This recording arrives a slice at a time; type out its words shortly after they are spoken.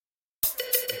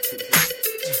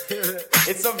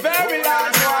It's a very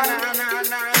large one.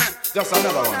 Just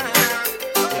another one.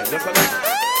 Yeah, just another.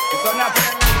 It's another.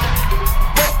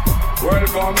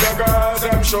 Welcome the girls,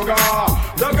 them sugar.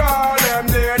 The girl, them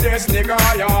need this nigga,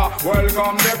 yeah.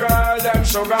 Welcome the girl, them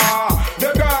sugar.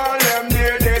 The girl, them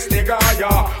need this nigga,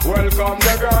 yeah. Welcome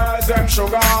the girls, them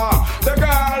sugar. The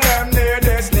girl, them need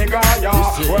this nigga,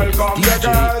 yeah. Welcome the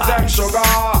girls, them sugar.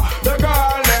 The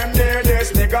girl, them need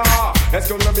this nigga.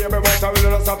 Excuse me, baby, but I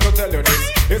will just have to tell you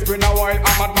this. It's been a while,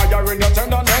 I'm admiring your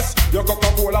tenderness. Your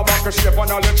Coca-Cola back a shape and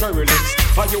all your cherry lips.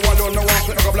 And you alone know want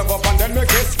to pick up love up and then make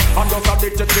kiss. I'm just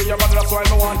addicted to you, but that's why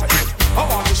I want to eat. I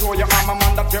want to show you I'm a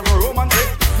man that very romantic.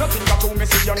 Nothing got to me,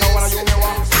 see you know when you me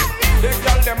want to see. The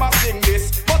girl them a sing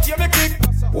this, but you me keep.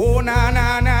 Oh na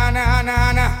na na na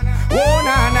na na. Oh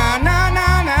na na na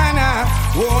na na na.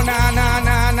 Oh na na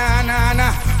na na na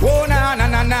na. Oh na na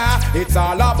na na. It's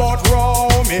all about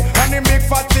Romy and the big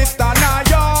fat sister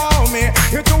Naomi.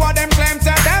 You two of them claim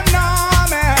say them know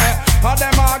me. All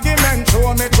them argument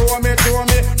throw me.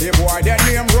 The boy their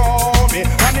name Romy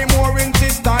and the more in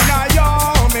sister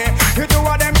Naomi. You two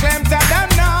of them claim say them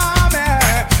know me.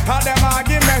 All them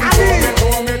argument throw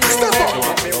me.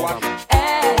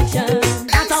 Action.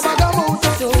 That's about the mood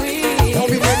so we. Don't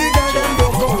be ready, girl, them go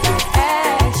go.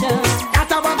 Action.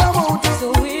 That's about the mood so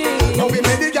we. Don't be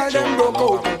ready, girl, them go go.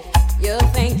 You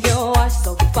think you are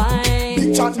so fine.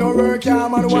 Big chat no work, yeah,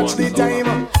 man, watch the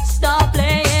time. Stop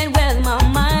playing with my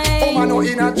mind. Oh, man, no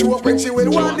in a joke when she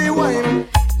will want the wine.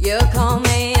 You call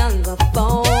me on the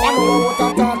phone. I know what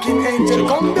I'm talking, angel,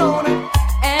 come down.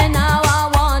 And now I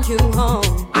want you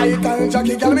home. I tell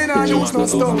Jackie, girl, me not use no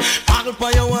stone. Paddle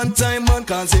for you one time, man,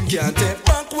 cause him can't take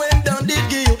back when down did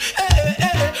give you.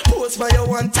 Hey. Post for you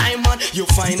one time, man. You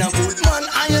find a good man,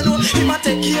 and you know he might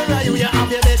take care of you, you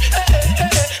have your bed.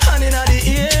 Hey. Hand in the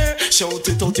ear. Shout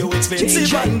it out, you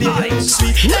expensive and the young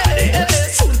sweet. Hey.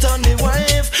 Sweet on the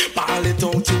wife. Ball it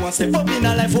out, you want step up in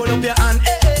a life, hold up your hand.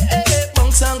 Hey.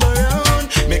 Bounce and go round.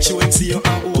 Make sure him see you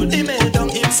and hold him head down,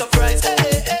 him surprise.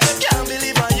 Hey. Can't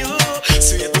believe on you.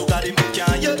 Sweet look at him,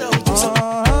 can't you down.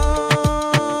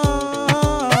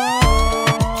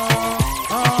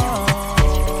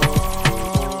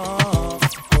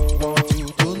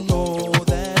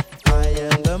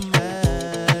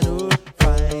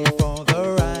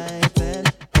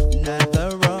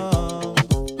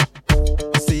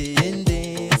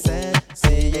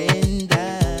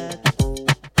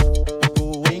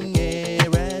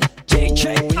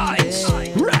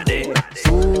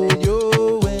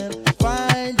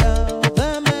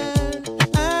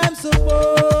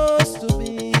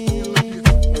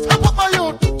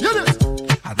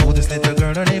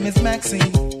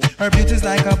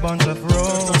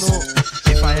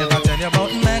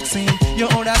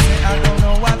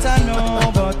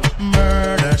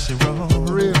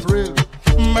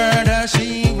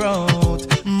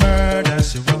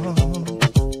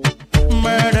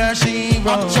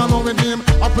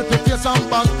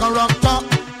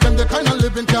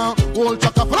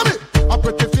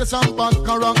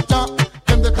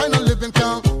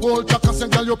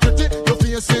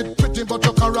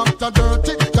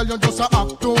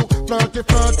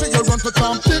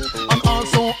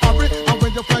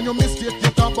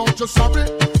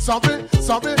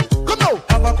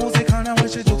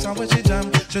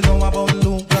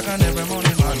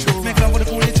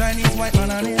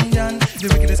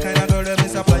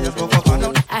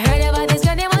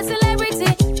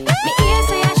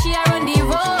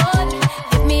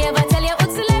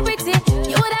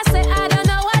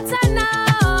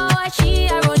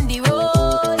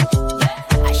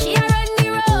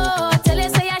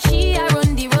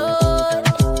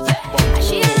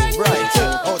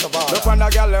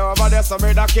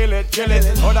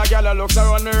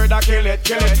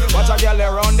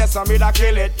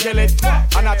 Kill it.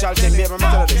 A natural thing, baby, I'm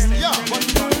telling this.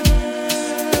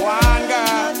 One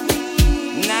girl,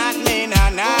 not me, nah.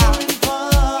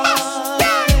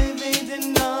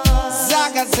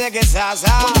 Zaka Ziggy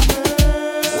Zaza.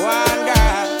 One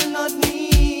girl, not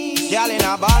me. Girl in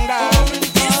a banda.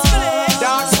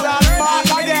 Dance that part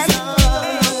again.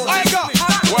 I go.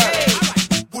 Where?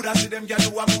 Buddha see them, girl,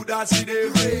 who a Buddha see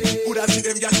them. Buddha see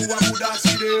them, girl, who a Buddha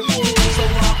see them. So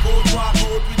walk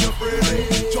out with your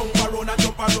friend. Jump around.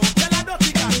 Tell her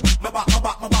nothing that. My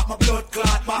blood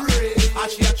clot back.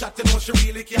 And she a chat to know she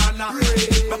really can't knock.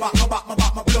 My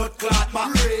blood clot back.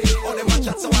 All them a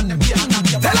chat so what them can't knock.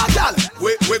 Tell her, girl.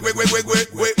 Wait. They not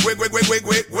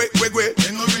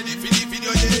ready for the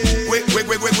video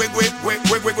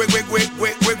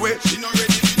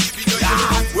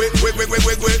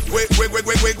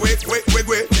yet.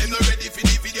 Wait. She not ready for the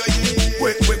video yet. Wait. They not ready for the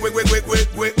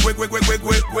video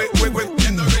yet. Wait.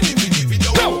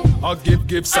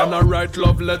 gifts and I write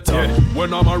love letter.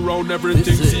 When I'm around,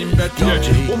 everything seems better.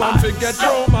 Woman forget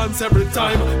romance every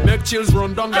time. Make chills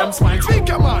run down them spines. Speak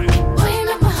your mind. Boy, you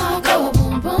make my heart go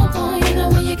boom, boom, boom. You know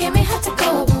when you get me hot to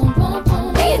go boom, boom,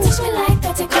 boom. When you touch me like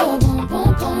that, it go boom,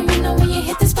 boom, boom. You know when you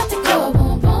hit the spot, it go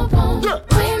boom, boom, boom. Boy,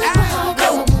 you make my heart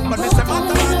go boom, boom,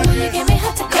 boom. You know when you get me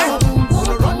hot to go boom,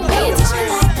 boom, boom. When you touch me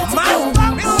like that, it go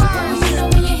boom, boom, boom. You know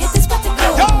when you hit the spot, it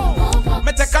go boom, boom, boom.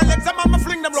 Me take her legs and I'ma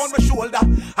fling them round my shoulder,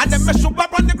 and then me shoot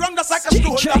up on the ground just like a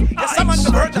shoulder. Yes, I'm on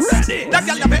the verge of sex. That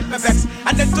girl make me vex.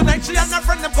 And then tonight she and her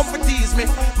friend them come to tease me.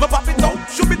 Me pop it out,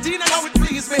 shoot me teen and how it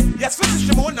please me. Yes, so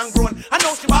she moan and groan. I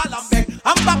know she ball and beg.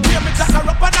 I'm back here, me jack her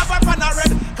up and have her pan her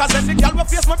red. Cause then the girl will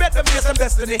face my bed, them face them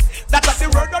destiny. That's what the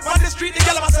word out on the street, the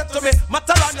girl ever said to me.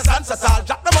 Matter on his hands at all,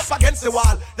 jack them up against the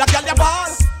wall. That girl ya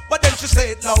ball, but then she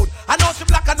say it loud. I know she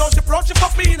black, I know she proud, she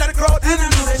fuck me in the crowd. And I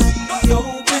know that she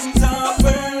opens up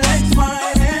her legs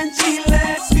wide and she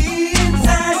lets me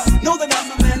inside. Know that I'm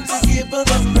the man to give her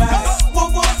the ride. Whoa,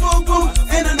 whoa, whoa, whoa.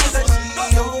 And I know that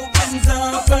she opens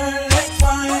up her legs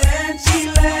wide and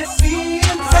she lets me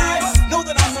inside. Know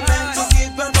that I'm the man to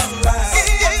give her the ride.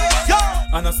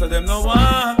 And I say them no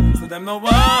one, say them no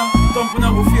one. Thumping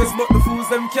our face, but the fools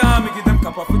them can't. Me give them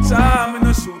cap off a charm, me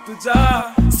no shoot to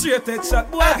jar. Straight head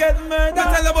shot, boy get murdered.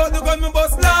 I tell about the gun me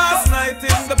bust last night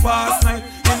in the past night.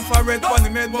 Infrared funny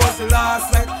made was the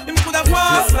last night. Him could have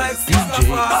passed like sister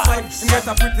fast like. Him get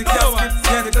a pretty casket,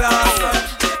 yeah the glass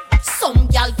like. Some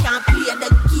y'all can't play the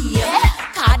game,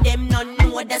 cause them no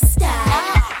know the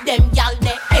style. Them y'all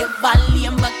they ever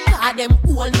lame, but cause them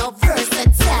all no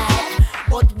versatile.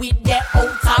 But with the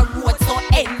outer road, so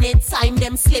anytime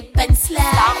them slip and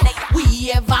slide, we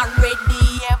ever ready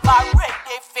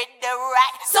fit the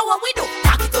right. So what we do?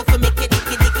 Back it over, make it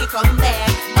dicky come there.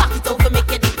 Back it over,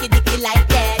 make it dicky like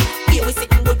that. Here we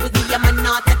sitting good with the man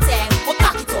not a 10. We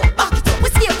back it up. We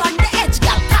stay on the edge,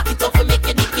 girl. Back it over, make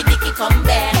it dicky come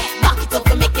there. Back it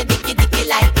over, make it dicky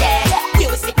like that. Here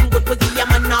we sitting good with the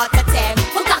man not a 10.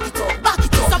 We back it up.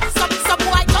 Some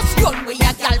boy just run with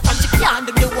your girl from she can't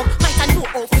do the work. Might I know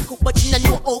how to cook, but she don't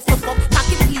know how to fuck.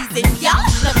 Cock it pleasing, yeah.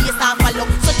 No be a star follow.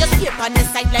 So just keep on the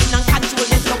sideline and control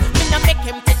the flow. Me no make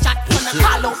him to chat, wanna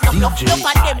call out no bluff. Love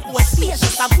of them who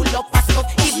spacious and full up of stuff.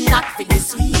 If not for the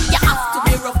sweet, you have to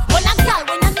be rough. When a girl,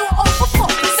 when I know how to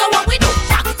fuck. So what we do?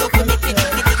 Back it up, make it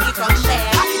dicky from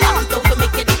there. Back it up,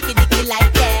 make it dicky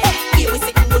like that. Here we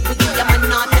sitting good with you, man,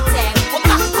 not a 10. We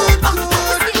back it up.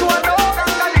 She want a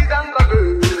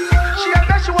gangali. She a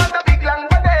girl, she want a big long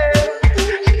body.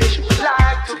 She would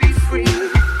like to be free.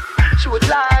 She would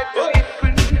like to be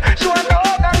free. She want a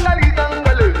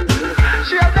gangali.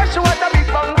 She a girl, she want a big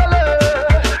bungalow.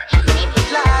 She would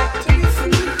like to be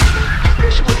free.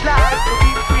 She would like to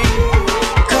be free.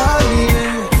 Call me,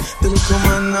 yeah. The little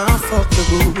man now fuck the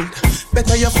good.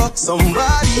 Better you fuck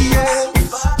somebody else.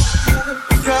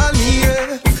 Call me,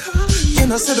 yeah. You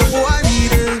know say the boy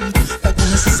need it. That when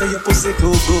you say your pussy go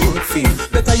good feel.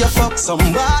 Better you fuck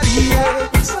somebody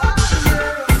else.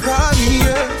 Call me,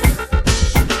 yeah.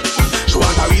 She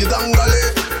want a real gangali.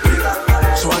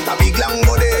 She want a big long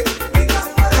body.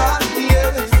 Call me,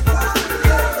 yeah.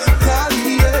 Call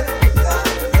me, yeah.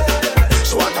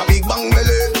 She want a big bang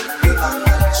belly.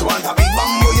 She want a big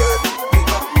bamboo, yeah.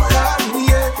 Call me,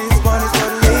 yeah. This one is for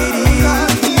the ladies. Call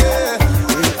me, yeah.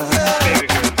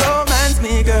 Romance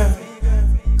me, girl.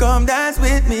 Come dance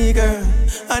with me, girl.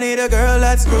 I need a girl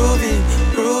that's groovy.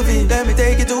 Let me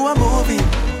take you to a movie.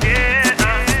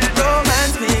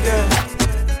 Romance me, girl.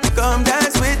 Come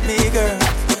dance with me, girl.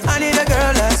 I need a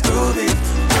girl that's groovy.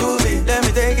 Let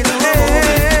me take you to a movie.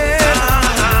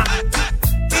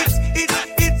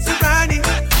 It's a Ronnie.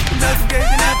 Just in case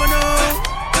you never know.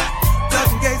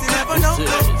 Just in case you never know.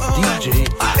 DJ.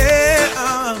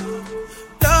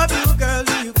 Love you, girl.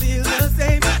 Do you feel the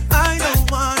same? I don't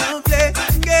wanna play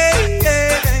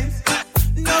games.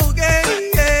 No games.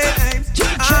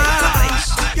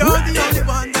 You're the only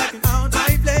one that can out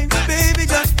my flame. Baby,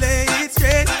 just play it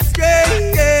straight.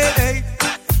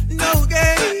 No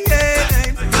games.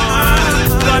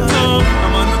 God no,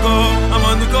 I'm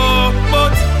on the go,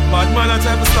 but bad man I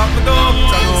try to stop me though.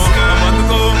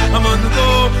 I'm on the go,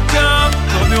 yeah.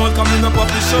 Now me won't come in up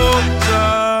the show,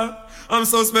 yeah. I'm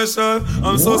so special,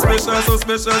 so special.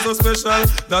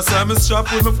 That's why I'm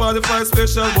strapped with my 45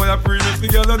 special. Boy, I premix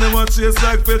together and they want chase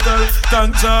like petal.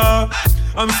 Thank ya.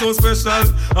 I'm so special.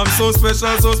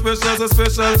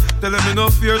 Tell them me no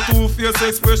fear, two-face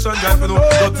expression. Guys, me know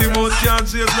dirty mouth can't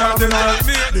chase like they like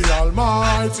me. The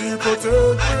Almighty protect me.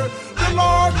 The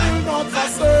Lord will not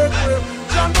forsake me.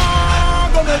 Jana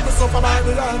gonna make me suffer by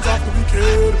the hands of the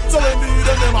wicked. So when we need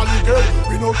them a wicked,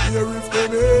 we no care if they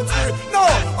hate me. No,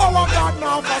 our God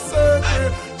now forsake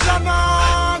me.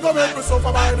 Jana gonna make me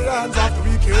suffer by the hands of the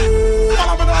wicked.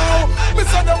 Follow me now. Me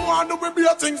say them want to be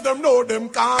things them know them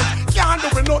can't. Can't do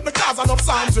it not the cause enough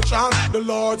psalms to chant. The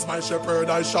Lord's my shepherd,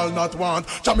 I shall not want.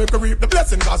 Jamaica reap the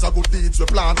blessings as a good deeds we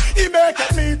plan. He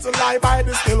maketh me to lie by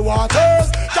the still waters.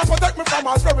 Just protect me from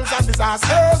all perils and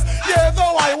disasters. Yeah,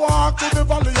 though I walk to the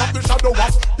valley of the shadow of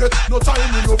death, no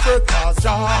time in no fret, cause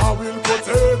Jah will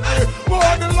protect me.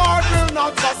 But the Lord will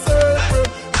not forsake me.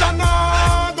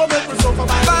 Jana go make me suffer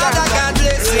by Father God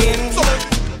blessing.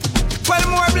 Well,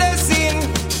 more blessing.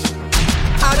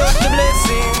 Adopt the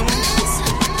blessing.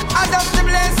 Adopt the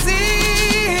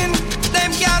blessing.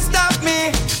 Them can't stop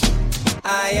me.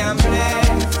 I am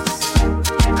blessed.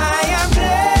 I am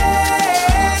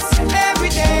blessed. Every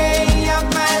day of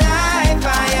my life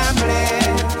I am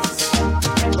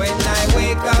blessed. When I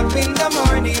wake up in the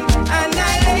morning and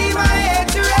I lay my head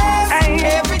to rest.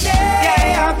 Every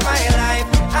day of my life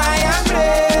I am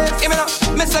blessed. Even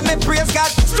though me say me praise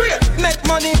God. Make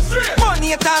money,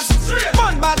 money it has,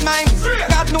 fun bad mind.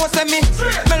 God knows me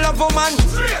love woman,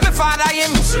 me father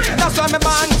him, that's why me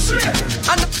born.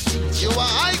 And you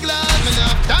are high glad, me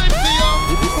not have time for you.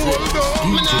 Hold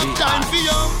on, me not have time for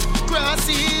you.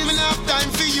 Grassy, me not have time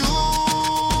for you.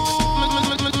 Me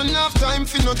not have time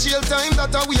for no jail time,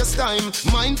 that a waste time.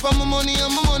 Mine for my money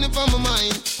and my money for my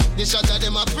mind. The shot of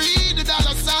them a free the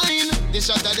dollar sign. The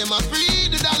shot of them a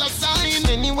free the dollar sign.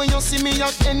 Anyway you see me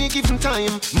at any given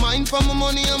time. Mine for my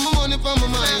money and my money for my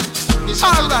mind. The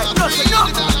shot of them a free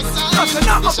the dollar sign.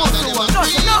 The shot of them a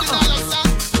free the dollar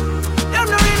sign. them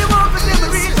no really want to see me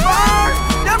reach far.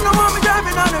 Them no want me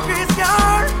driving on a grease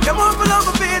car. Them want to love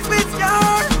my face with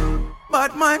scar.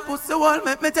 But my pussy wall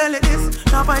make me tell you this.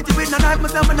 Now fight it with no knife,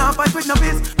 myself and now fight with no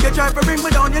fist. You try to bring me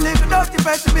down, you little dirty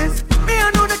pessimist. Me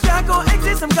I know the can't go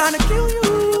exist, I'm gonna kill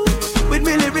you. With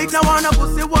me lyrics, I wanna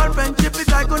pussy wall friendship is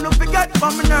I gonna forget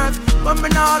from my nerves. But me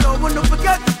now I don't wanna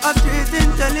forget. I street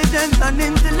intelligence and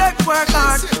intellect work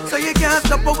hard. So you can't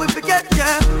stop what we forget,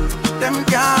 yeah. Them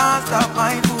can't stop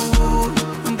my food.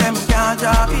 Them can't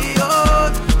drop me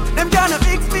out. Them gonna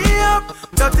fix me up.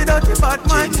 Dirty, bad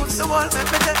mind, put the wall,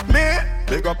 let me tell me.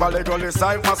 Big up a little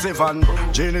inside massive and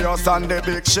genius and the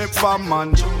big ship from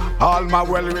man. All my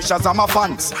well-wishers and my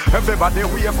fans. Everybody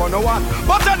wait for no one.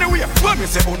 But anyway, when me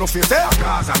say uno fi say, a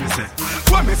Gaza me say.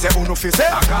 When me say uno fi say,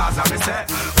 a Gaza me say.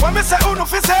 When me say uno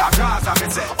fi say, a Gaza me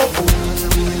say. Oh oh,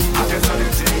 I guess I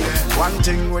didn't see. One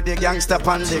thing with the gangster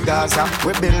pan the Gaza.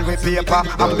 We build with paper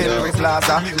and build with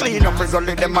plaza. Clean up with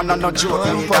only them and no joke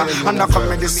leader. And I come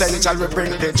with the central, we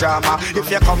bring the drama. If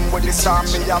you come with the storm,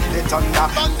 me have the thunder.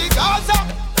 On the Gaza,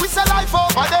 we say life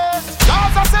over there.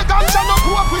 Gaza say ganja no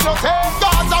cook we no take.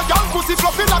 Gaza young pussy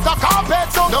fluffy like a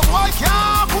carpet. So no boy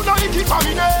can't put no icky for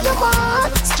me name. No man,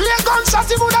 straight gunshot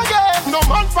he would again. No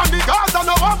man from the Gaza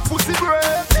no one pussy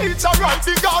break. Teacher write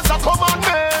the Gaza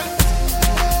commandment.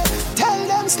 Tell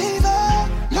them Steven,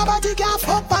 nobody can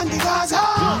fuck on the Gaza.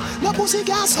 No pussy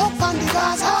can suck on the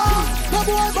Gaza. No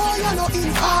boy you no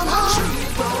informer.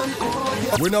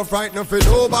 We no frightened for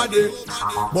nobody,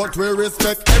 but we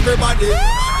respect everybody.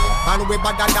 And we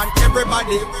better than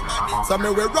everybody. So me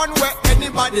we run where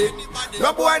anybody.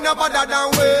 No boy no better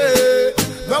than we.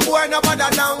 No boy no better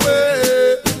than we.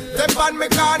 Step on me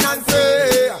can and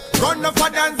say, run up for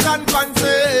dance and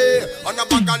fancy. On a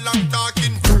bag of long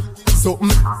talking. Something,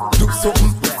 do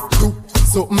something, do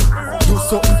something, do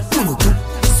something, do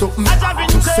something,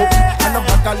 do something. And a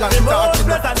bag of long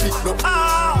talking.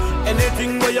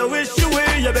 Anything where you wish you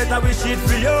will, you better wish it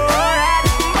for you.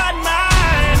 Bad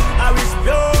mind, I wish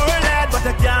pure lead, but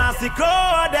I can't see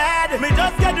coded. Me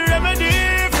just get the remedy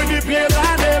for the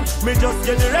paper them. Me just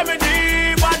get the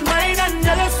remedy, bad mind and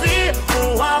jealousy.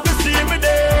 Who want to see me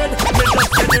dead? Me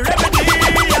just get the remedy.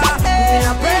 Me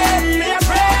a pray, me a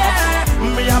pray,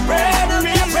 me a pray,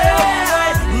 me a pray,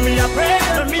 me a pray,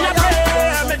 me a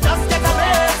pray. Me just get a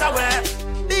mess away.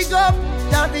 Big up,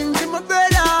 loving to my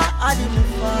brother. I didn't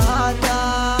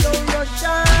father. No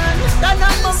Russian, that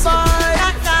number 5.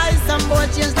 That guy, some boy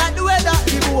change like the weather.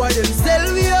 The boy them sell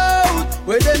we out.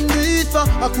 Where them do it for?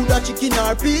 I could have chicken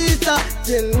or pizza.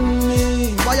 Tell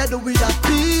me, why you do with that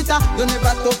pizza? You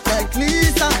never talk like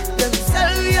Lisa. Them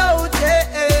sell we out,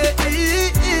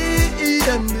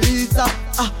 them pizza.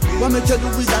 What me tell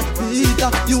you with that pizza?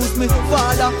 Use me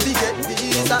father to get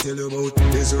pizza. Tell you about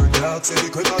desert dogs, say they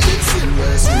could have been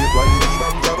silver. Sweet while you leave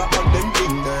and grab up on them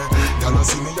king there. Y'all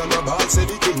see me on the ball, say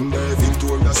the king there.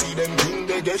 Victoria see them king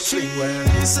there. get sweet.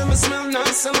 Some smell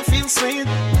nice, some feel sweet.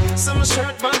 Some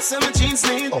shirt pants, some jeans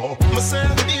neat.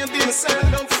 Myself, baby,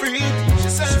 myself, don't freak. She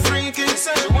said freaky,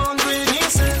 said she want green, he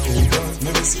said.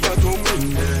 Never see that tongue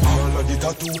in there. All of the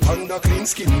tattoo and the clean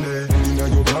skin there. Inna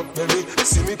your blackberry,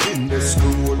 see me pin there.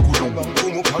 Scroll good and bang,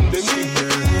 come up and them in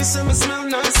there. Some smell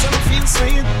nice, some feel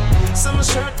sweet. Some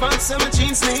shirt pants, some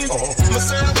jeans neat.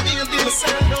 Myself, baby,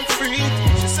 myself, don't freak.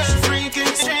 She said freaky,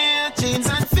 straight jeans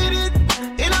and fitted.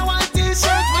 In a white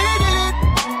t-shirt, we did it.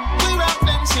 We rock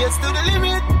them shades to the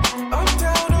limit.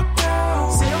 Uptown,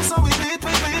 uptown. See how so we do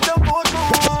it up both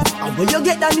more. And when you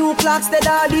get the new clocks, the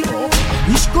daddy,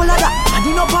 which color that?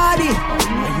 Daddy no party.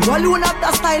 And you alone have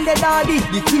the style, the daddy.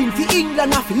 The queen for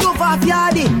England, have love of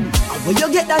yardy. And when you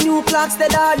get the new clocks, the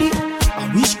daddy,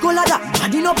 and which color that?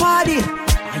 Daddy no party.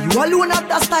 And you alone have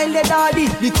the style, the daddy.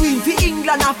 The queen for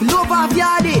England, have love of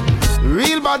yardy.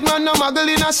 Real bad man, no muggle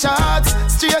in a shorts.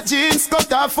 Straight jeans,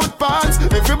 cut off foot pants.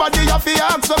 Everybody have the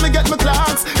axe when me get my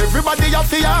clocks. Everybody have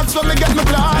the axe when me get my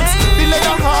clocks. The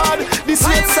leather hard, the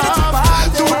sweat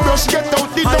soft. Toothbrush get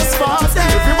out the dust fast.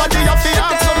 Everybody have the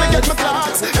axe when me get my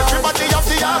clocks. Everybody have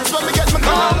the axe when me get my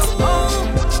clocks.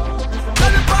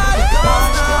 When the party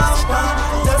goes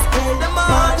down, just pay the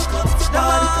money.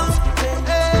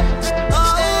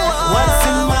 What's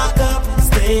in my cup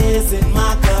stays in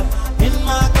my cup. In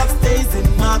my cup stays in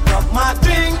my cup. My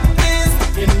drink is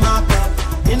in my cup.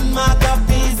 In my cup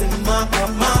is in my cup.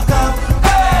 My cup.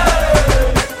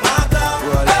 Hey! My cup.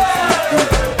 Hey!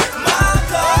 My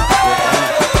cup. Hey!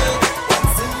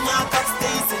 What's in my cup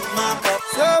stays in my cup.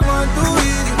 Someone too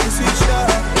easy to switch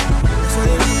up. So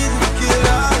you need to kill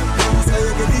up. So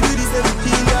you get to do this every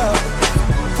killer.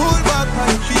 Pull back on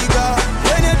the trigger.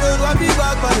 When you don't want to be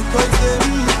back on the touch them.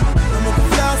 I'm up the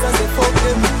flash as they fuck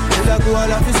them. I go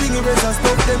all off the singing race and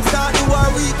stop them. Start the war,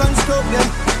 we can stop them.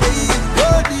 Hey,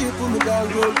 go deep, put me down,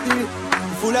 go deep.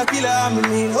 Full of killer, I'm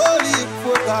mean, holy.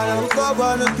 Fuck all, I'm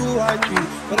cover, no 2 or 3.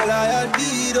 When I lie at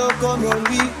D, don't come on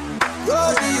me. Go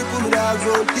deep, put me down,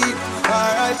 go deep.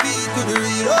 R.I.P. to the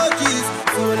real OGs.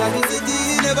 Full of the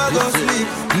city, never go sleep.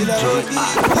 Killer, go deep,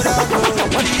 put me down, go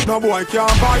deep. No boy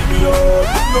can't buy me out.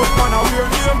 No man a wear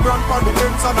name brand for the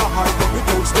ends and a hide. But we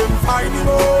touch them find him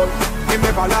out. He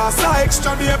never last a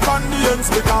extra day upon the ends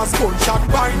because gunshot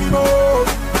bind him out.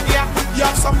 Yeah, you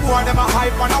have some boy them a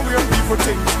hype and a weird people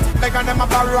things. Like and them a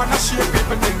borrow and a shake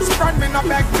people things. Friend me no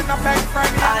beg, friend.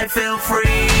 I feel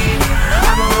free.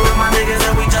 I'm alone with my niggas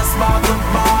and we just bought the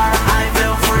bar. I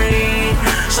feel free.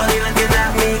 Shorty looking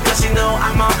at me cause she know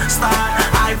I'm a star.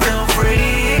 I feel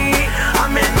free.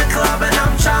 I'm in the club and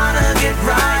I'm trying to get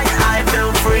right. I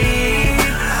feel free.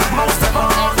 Most of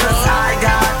all cause I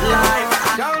got life.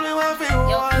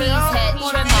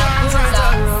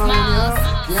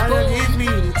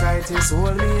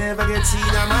 Hold me ever get seen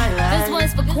in my life. This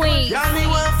one's for Queens.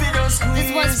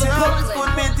 This one's for Brooklyn. Put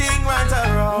me thing right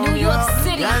around. New York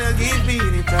City. Gotta give me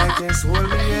the tightest. Hold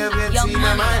me ever get seen in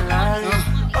my life.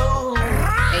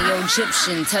 Ayo,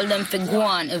 Egyptian, tell them for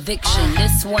guan, eviction.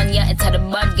 This one, yeah, it's had a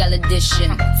bad gal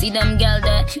edition. See them gal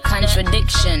that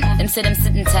contradiction. Them say them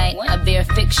sitting tight, I bear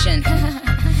fiction.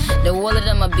 The wall of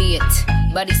them a be it.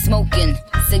 Body smoking,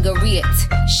 cigarette,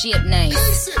 shit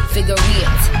nice, figure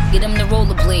it. Get them the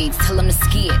rollerblades, tell them to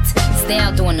ski it. Stay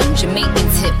out doing them,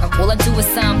 Jamaican tip. All I do is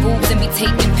sign boobs and be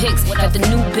taking pics. Got the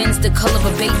new bins, the color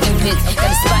of bacon bits. Got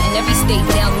a spot in every state,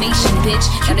 Dalmatian bitch.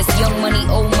 Now this young money,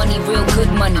 old money, real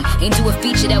good money. Ain't do a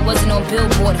feature that wasn't on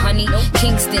Billboard, honey.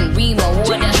 Kingston, Remo,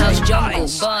 Waterhouse, Jungle,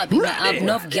 Bobby. Now I've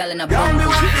enough gal in a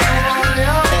bumble.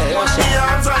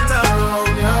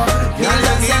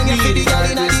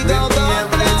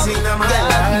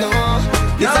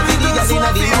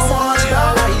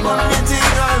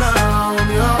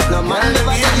 No man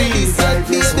never tell me said,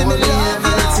 baby, me love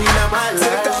you.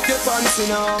 Take off your pants, you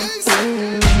know.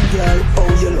 Girl,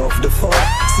 oh, you love the fuck.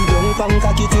 See don't pan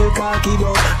cocky till cocky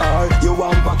go. Or you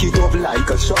want pack it up like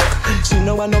a truck. She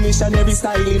know I know missionary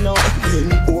style, you know.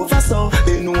 Bend over so,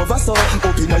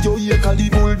 up inna your ear 'cause the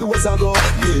bulldozer go.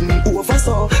 Bend over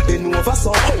so,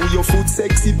 how your foot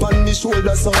sexy pon me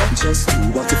shoulder so. Just do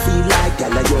what you feel like,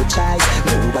 girl, of your choice.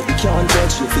 Nobody can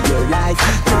judge you for your life.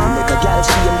 Don't make a girl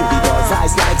shame you with those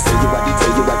eyes like say you what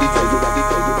tell you.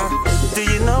 Do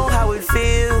you know how it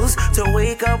feels to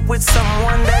wake up with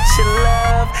someone that you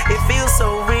love? It feels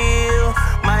so real.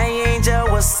 My angel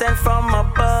was sent from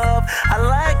above. I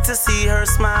like to see her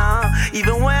smile.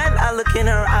 Even when I look in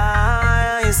her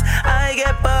eyes, I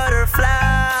get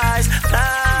butterflies.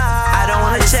 I don't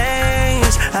wanna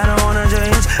change. I don't wanna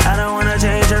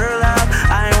change her life.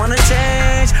 I wanna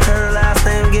change her last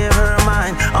name, give her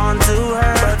mine onto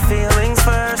her. But feelings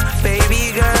first,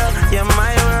 baby girl, you're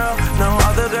my world. No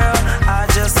other girl, I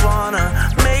just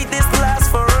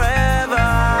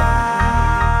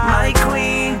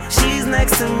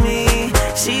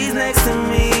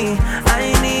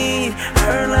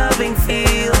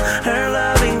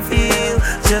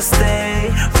just stay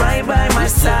right by my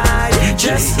side.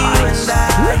 Just you and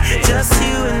I, just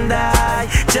you and I,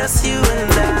 just you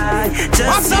and I,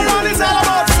 just you and I. It's all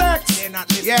about sex.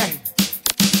 Yeah.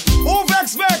 Who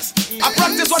vex? I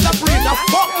practice what I preach. I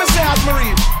fuck me say as me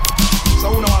read. So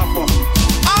who know what I fuck?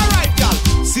 Alright, gal.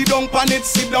 Sit down pan it,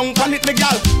 me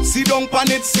gal. Sit down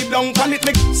pan it, me. Sit down pan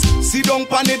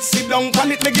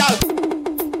it, me gal.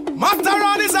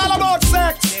 Masteron is all about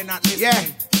sex. Yeah.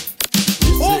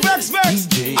 Who vex? I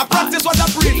practice what I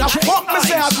preach. I fuck me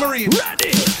say as me read.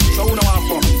 So who know what I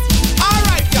fuck?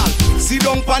 Alright, gal. Sit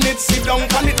down pan it, me gal.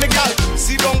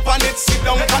 Sit down pan it, me gal. Sit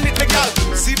down pan it, me gal.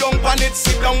 Sit down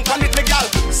pan it, me gal.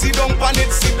 Sit down pan it,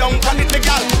 me gal. Sit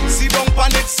down pan it,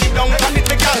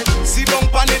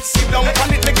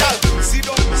 me gal.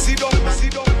 Sit down.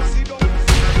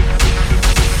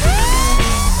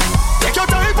 Take your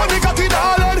time for the cocky,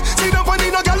 darling. Sit down for the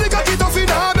no girl, the cocky tough in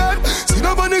her bed. Sit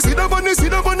down for the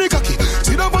cocky.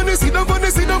 Sit down for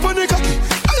the cocky.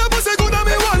 I am say good and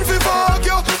me want fi fuck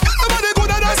you. Your body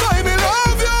good and that's why me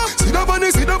love you.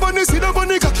 Sit down for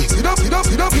the cocky. Sit down for the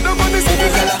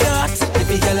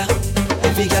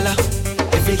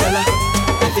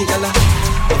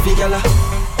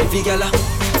Every gala.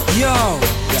 Yo,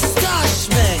 stash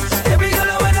man. Every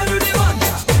gala when I do the one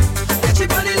drop. Catch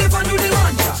it on the left and do the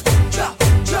one drop. Drop,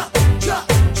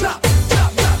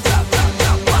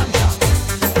 one drop.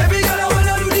 Every gala when I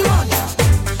do the one drop.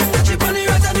 Catch it on the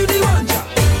right and do the one drop.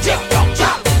 Drop.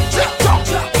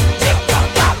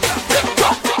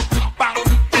 Bang,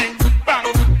 bing, bang,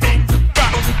 bing,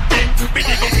 bang, bing,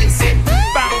 biddy, bing,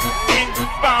 bang, bing,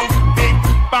 bang, bing,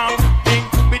 bang, bing,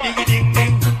 biddy, ding,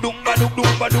 ding, dum ba dum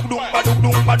ba dum ba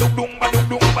dum ba dum ba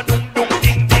dum ba dum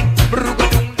ding ding, bru ba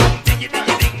dum ding ding ding,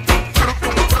 bru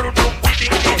dum ding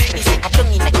ding. I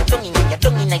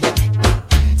don't need that.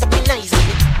 Something nice.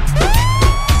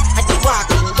 I do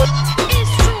walking, but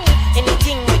it's true.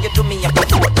 Anything you do me, I do it.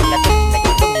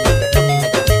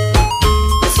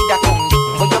 You see that tongue,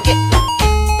 what you get?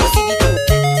 You see the two.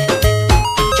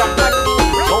 Jump on me,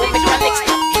 go make my next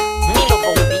stop. Me love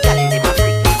how the girl in my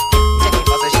free. Check it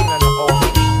for she don't know how we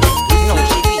do. No,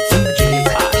 she beats, she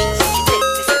said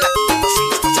this is like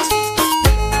the sweet.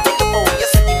 Think about you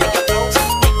setting in your blouse.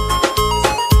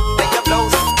 Let your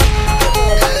blouse.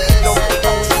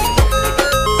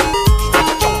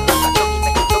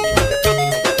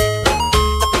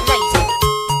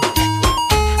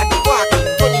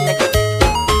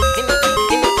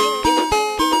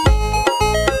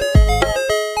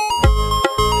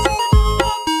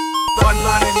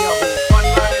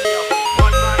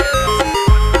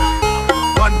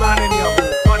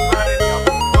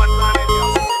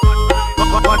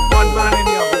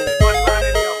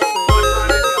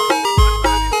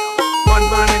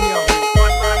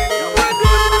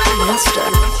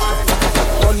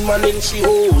 One man in she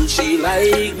hole, she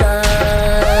like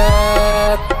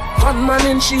that. One man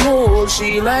in she hole,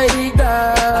 she like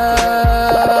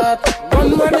that.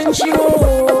 One man in she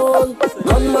hole,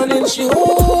 one man in she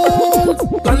hole,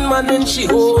 one man in she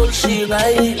hole, she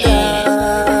like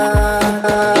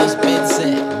that. This bitch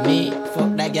said me,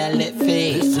 fuck that girl lit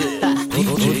face.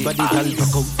 Good body girl,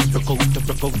 broke out.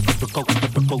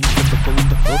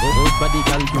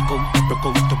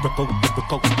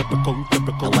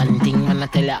 One thing when I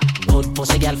tell ya, good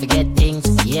pussy girl forget things,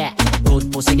 yeah.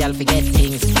 Good pussy girl forget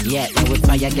things, yeah. Now we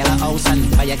buy a girl a house and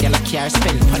buy a girl a car,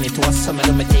 spend money to a summer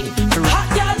do me thing. Hot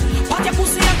girl, put your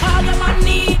pussy and call your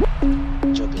money.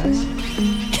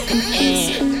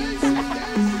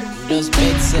 Those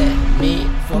bitch said me,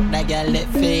 fuck that girl lit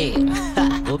face.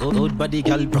 Good body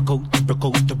girl, broke out.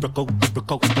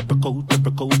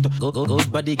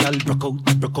 Good body girl, broke out.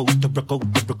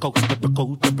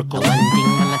 One thing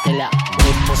when I tell ya,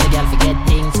 good pussy girl forget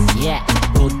things, yeah.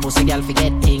 Good pussy girl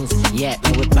forget things, yeah.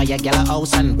 Me would buy a girl a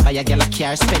house and buy a girl a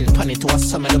car, spend money to a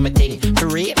summer do me thing. For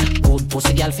real, good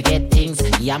pussy girl forget things,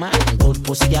 yeah man. Good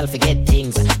pussy girl forget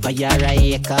things. Buy her a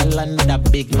acre and a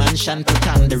big mansion, put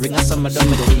on the ring of summer do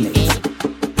me thing.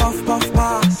 Puff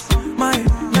pass, my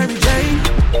Mary Jane.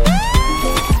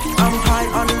 I'm high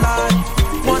on life,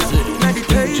 wanna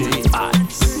meditate.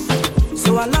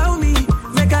 So allow me,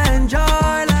 make I enjoy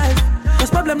life. Cause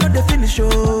problem not the finish,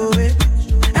 oh eh.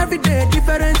 Every day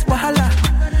different wahala.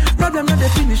 Problem not the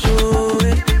finish, oh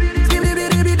eh.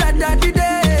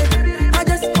 I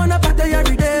just wanna party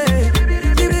every day.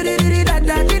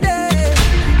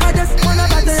 I just wanna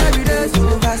party every day.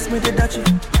 So pass me the Dutchie.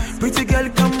 Pretty girl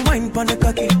come wine pon the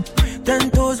cocky. 10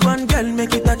 toes, one girl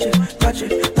make it touch it. Pass me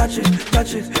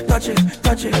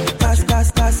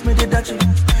the Dutchie.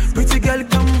 Pretty girl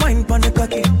come wine pon the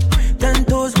cocky. 10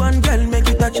 toes, one girl make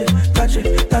it touch it.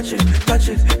 touch it, touch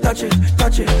it, touch it,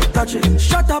 touch it, touch it.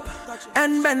 Shut up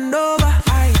and bend over.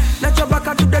 Aye. Let your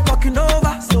back do the talking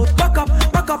over. So back up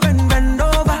and bend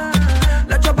over.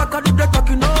 Let your back do the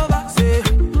talking over. Say,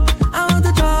 I want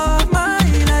to talk my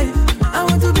life. I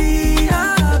want to be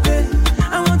happy.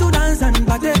 I want to dance and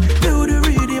party. Feel the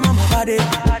rhythm of my body.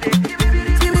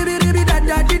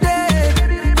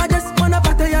 I just wanna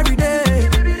party every day.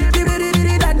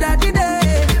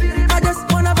 I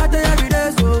just wanna party every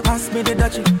day. So pass me the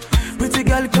dutchie. Pretty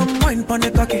girl, come wine pon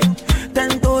the cocky.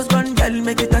 10 toes, one girl,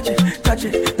 make it touch it, touch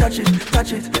it, touch it,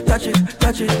 touch it, touch it,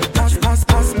 touch it. Pass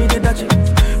me the dutchie.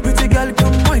 Pretty girl,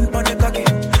 come wine pon the cocky.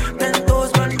 10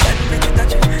 toes, one girl, make it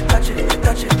touch it, touch it,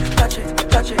 touch it, touch it,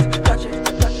 touch it, touch it,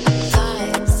 touch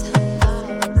it.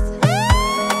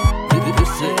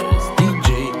 This is DJ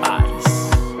Ice.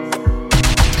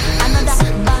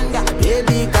 Another banger.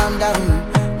 Baby, calm down,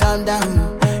 calm down.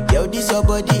 Yo, this your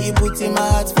body, it puts in my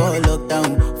heart for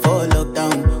lockdown, oh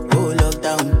lockdown.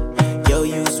 Yo,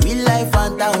 you sweet life,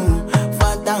 phantom,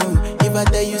 phantom. If I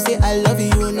tell you say I love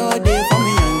you, no day for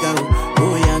me, young girl,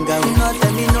 oh young girl. No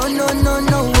tell me no, no, no,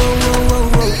 no, oh,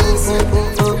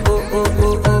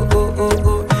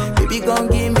 oh. Baby, come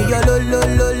give me your lo, lo,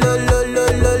 lo, lo, lo, lo,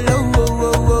 lo, lo, oh.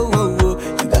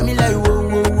 You got me like whoa.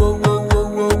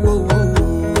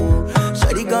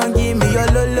 Shawty, come give me your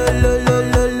lo, lo, lo, lo,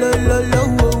 lo, lo, lo, lo,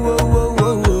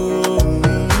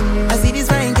 oh. I see this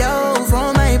fine girl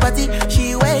from my party,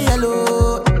 she wear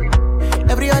yellow.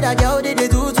 Every other girl they do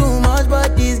too much,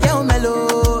 but this girl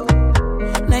mellow.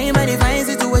 Now in my divine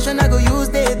situation, I go use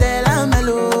they tell I'm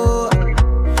mellow.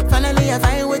 Finally I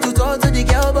find way to talk to the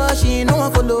girl, but she ain't no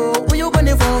one follow. When you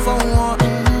gonna phone for one?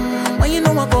 When you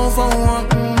know I come for one?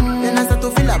 Then I start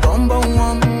to feel a bum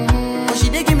one. But she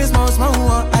dey give me small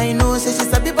one. I know say she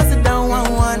sabi pass it down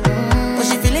one. But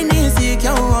she feeling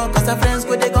insecure, cause her friends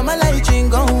go they go my light ring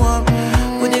go on.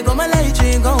 Go they go my light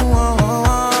ring go on.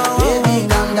 Baby,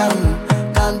 calm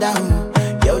down.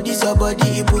 Yo, this your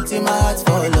body, it puts in my heart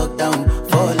for lockdown,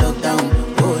 oh lockdown.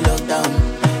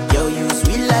 Yo, you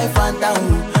sweet life,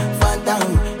 phantom.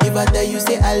 If I tell you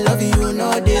say I love you,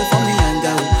 no day for me, young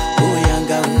girl, oh young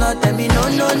girl. No tell me no,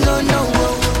 no, no, no,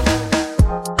 oh.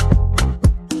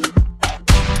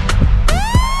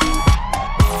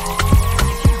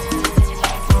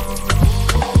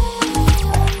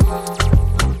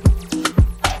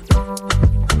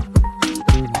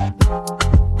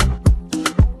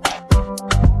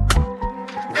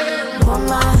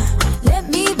 Let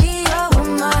me be your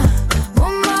woman.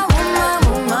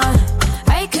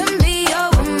 I can be your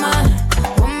woman.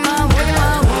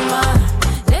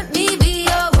 Let me be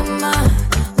your woman.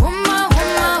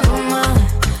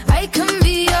 I can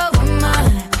be your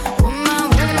woman.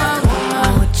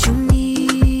 What you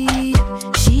need?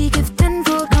 She give 10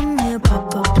 for come here,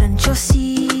 pop up, plant your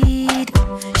seed.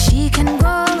 She can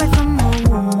grow right from her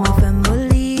womb of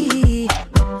family.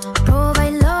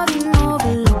 Provide love you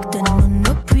overlooked and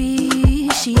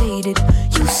unappreciated.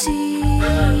 You see,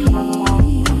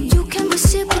 you can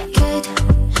reciprocate.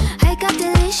 I got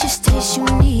delicious taste. You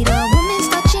need a woman's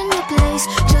touch in your place.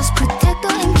 Just protect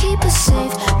her and keep her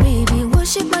safe. Baby,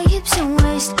 worship my hips and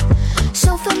waist.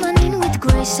 So feminine with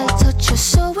grace. I touch your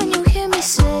soul when you hear me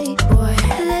say, boy,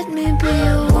 let me be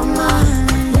your woman.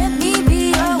 Let me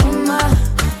be your woman.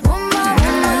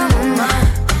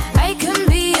 I can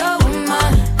be your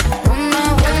woman.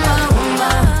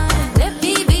 Let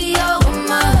me be your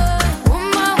woman.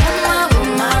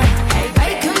 I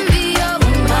can be your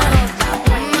woman.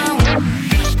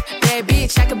 Bad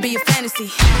bitch, I could be a fantasy.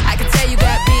 I can tell you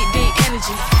got big, deep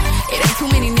energy. It ain't too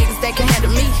many niggas that can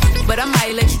handle me, but I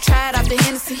might let you try it off the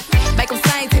Hennessy. Make them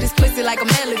sing to this pussy like a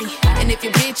melody. And if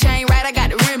your bitch ain't right, I got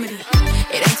the remedy.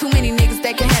 It ain't too many niggas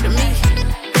that can handle me.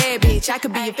 Bad bitch, I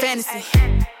could be a fantasy.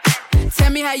 Tell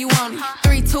me how you want it.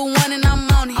 3, 2, 1 and I'm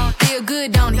on it. Feel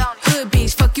good, don't it? Hood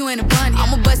bitch, fuck you in a bunny.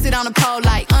 I'ma bust it on the pole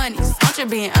like honest. I'm just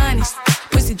being honest.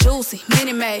 Pussy juicy,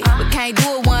 mini made, but can't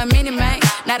do it 1 minute, man.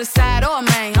 Not a side or a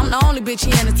main. I'm the only bitch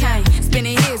he entertain.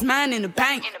 Spending his mind in the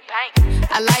bank.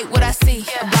 I like what I see.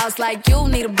 A boss like you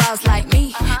need a boss like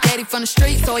me. Daddy from the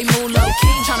street, so he move low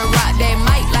key. Tryna rock that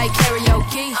mic like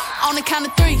karaoke. On the count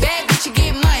of 3, bad bitch, you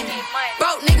get money.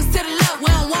 Broke niggas to the left, we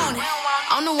don't want it.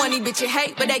 I'm the one these bitches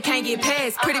hate, but they can't get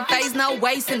past. Pretty face, no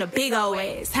waist, and a big old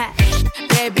ass. Ha.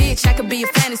 Bad bitch, I could be a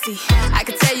fantasy. I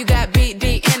can tell you got big,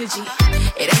 deep energy.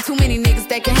 It ain't too many niggas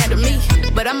that can handle me,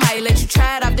 but I might let you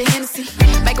try it off the Hennessy.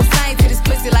 Make them sing to this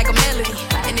pussy like a melody.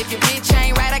 And if your bitch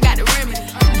ain't right, I got the remedy.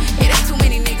 It ain't too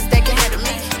many niggas that can handle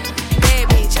me. Bad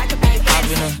bitch, I could be a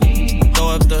fantasy. Throw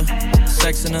up the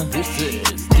sex in her. This is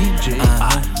DJ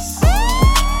Ice.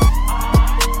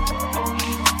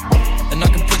 And I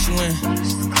can put you in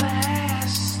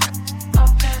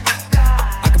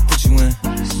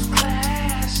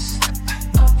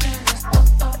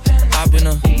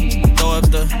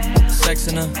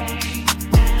flexing her.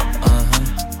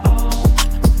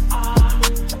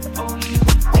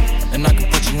 And I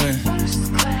can put you in.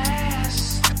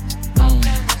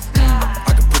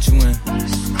 I can put you in.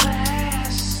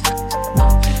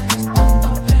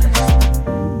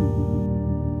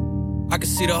 I can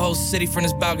see the whole city from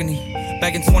this balcony.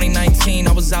 Back in 2019,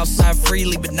 I was outside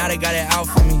freely, but now they got it out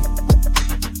for me.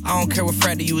 I don't care what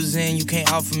frat that you was in, you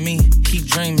can't out for me. Keep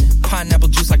dreaming. Pineapple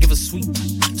juice, I give a sweet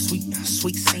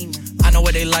semen. I know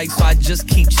what they like, so I just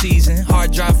keep cheesing.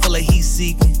 Hard drive full of heat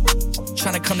seeking.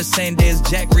 Tryna come the same day as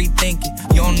Jack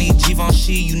rethinking. You don't need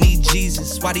Givenchy, you need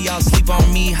Jesus. Why do y'all sleep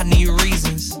on me? I need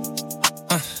reasons.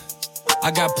 I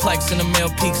got plex in the mail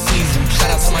peak season.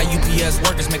 Shout out to my UPS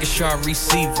workers, making sure I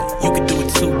receive it. You can do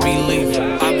it too, believe it.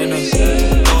 I've been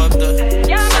throw up the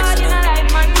sex in the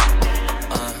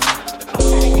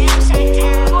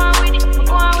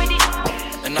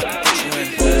and I can put you in.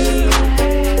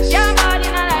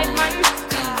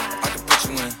 I can put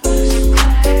you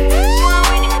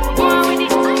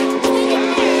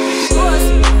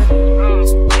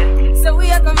in. So we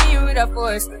are coming here with a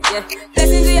force, yeah.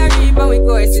 Blessings we are reap and we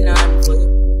coursing on foot.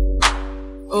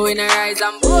 Oh, we not rise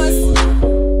and boast.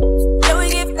 So we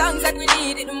give thanks that we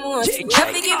need it the most. We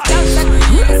have to give thanks that we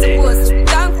need it supposed to be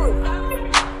thankful.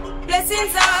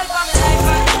 Blessings all for my life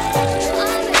and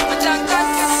my thank God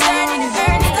for sharing the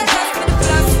earnings and trust for the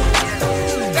plus.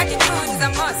 Gratitude is a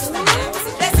must.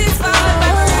 Blessings for all my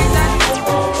words and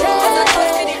as I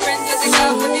touch with the friends, just a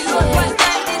shout for the Lord. One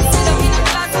time did sit up in a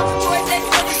class of four, then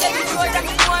for the second floor, that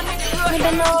we go on with the road. Me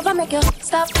bend over, make you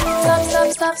stop it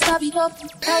up.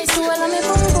 Nice to all of me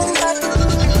boom boom back. Do it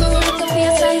with the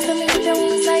face size, and me with the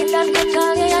wings like that. Make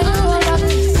all yeah, I know that.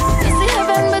 You see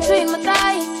heaven between my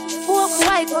thighs. Walk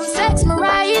white from sex, my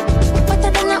ride.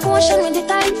 Better than the ocean with the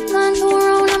tide. None to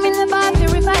around, I'm in the bar to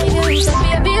revive you. So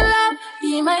baby love,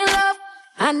 be my love.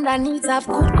 And I need to have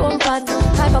good comfort.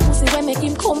 Type of pussy when make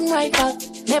him come right back.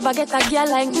 Never get a girl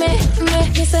like me.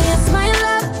 Me say yes, my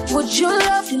love. Would you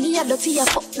love me? I dirty a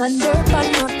fuck and dirt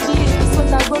and not deal.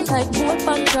 But I run like boat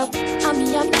and drop. And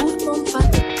me have good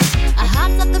comfort. I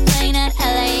hopped off the plane at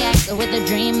LAX with a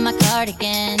dream in my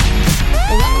cardigan.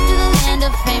 Welcome to the land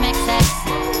of fame excess.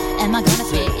 Am I gonna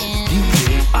fit in?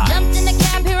 Jumped in the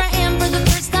cab, here I am for the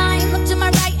first time. Look to my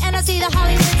right and I see the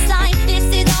Hollywood sign. This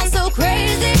is all so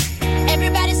crazy.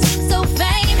 Everybody seems so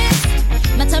famous.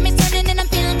 My tummy's turning and I'm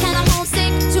feeling kinda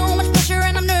homesick. Too much pressure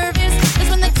and I'm nervous. That's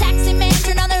when the taxi man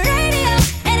turned on the radio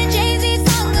and the Jay-Z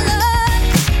song was on.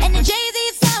 And the Jay-Z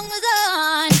song was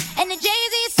on. And the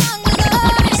Jay-Z song was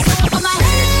on. So I put my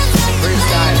hands up to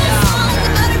play my song. The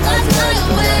butterflies fly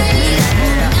away.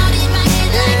 Nodding my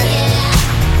head like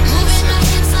yeah. Moving my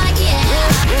hips like yeah.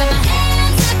 Got my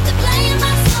hands up to play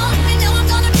my song. I know I'm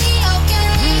gonna be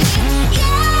okay.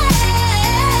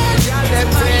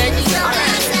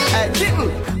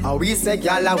 And we say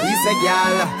gyal, and we say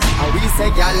gyal, and we say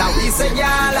gyal, and we say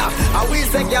gyal, and we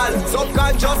say gyal.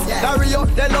 Subconscious, carry up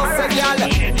the love say gyal.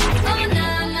 Oh na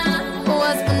na,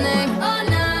 what's my name? Oh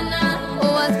na na,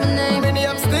 what's my name? Me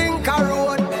name Stinker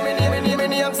Road. Me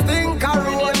name Stinker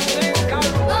Road.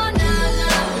 Oh na na,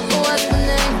 what's my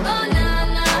name? Oh na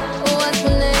na, what's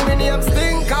my name? Me name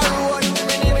Stinker Road.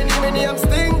 Me name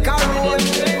Stinker Road.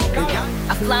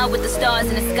 I fly with the stars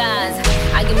in the skies.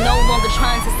 I am no longer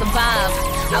trying to survive.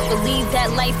 I believe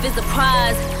that life is a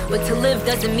prize, but to live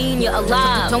doesn't mean you're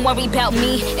alive. Don't worry about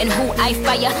me and who I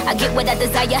fire. I get what I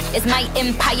desire, it's my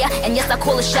empire. And yes, I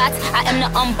call the shots, I am the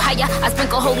umpire. I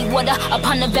sprinkle holy water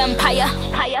upon the vampire.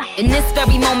 In this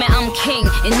very moment, I'm king.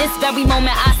 In this very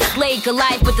moment, I slay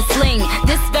Goliath with the sling.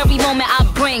 This very moment, I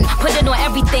bring, put it on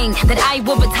everything. That I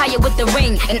will retire with the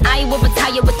ring, and I will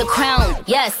retire with the crown.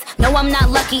 Yes, no, I'm not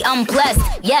lucky, I'm blessed.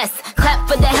 Yes, clap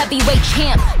for the heavyweight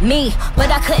champ, me.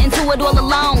 But I couldn't do it all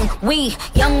alone. We,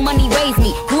 young money raised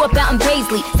me, grew up out in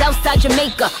Paisley, Southside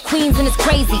Jamaica, Queens, and it's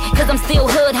crazy, cause I'm still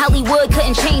hood, Hollywood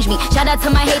couldn't change me. Shout out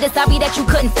to my haters, sorry that you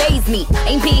couldn't faze me.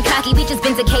 Ain't being cocky, we just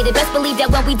vindicated. Best believe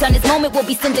that when we done this moment, we'll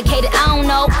be syndicated. I don't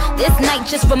know, this night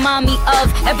just remind me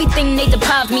of everything they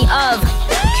deprived me of.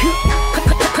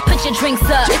 Put your drinks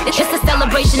up, it's just a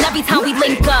celebration every time we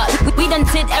link up. We done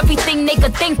did everything they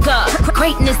could think of.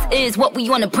 Greatness is what we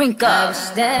on the brink of. I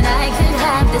wish that I could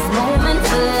have this moment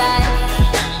for life.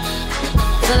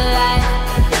 For life,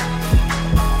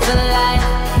 for life.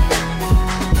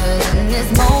 'Cause in this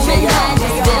moment I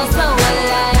just feel so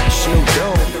alive.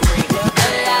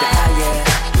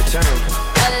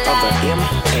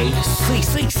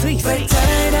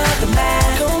 Return of the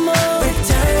man. Come on.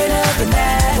 Return of the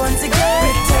man. Once again.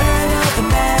 Return of the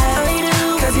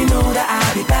man. Cause you know that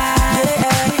I'll be back.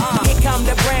 Here come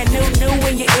the brand new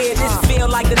in your ear. This feel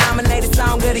like the nominated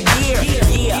song of the year.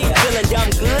 Yeah, feeling dumb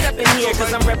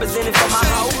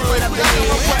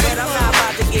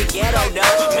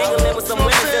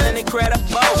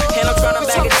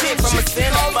away from a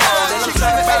centerfold. And I'm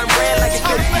trying to burn bread like a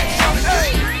good.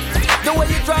 The way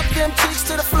you drop them cheeks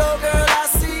to the floor, girl, I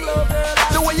see.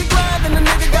 The way you grind and the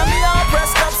nigga got me all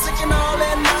pressed up, sick and all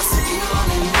that nasty.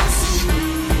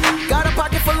 Got a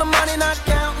pocket full of money, not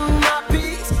counting my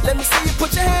peas. Let me see you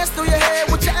put your hands through your head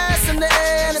with your ass in the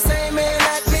air and the same man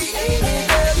at me.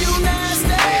 Girl, you nasty.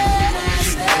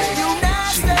 You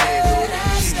nasty. I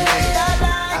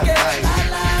like it. I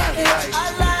like it. I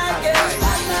like it.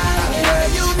 Girl,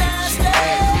 you nasty.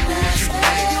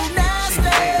 You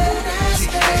nasty.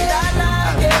 I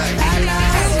like it. I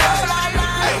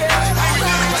like it.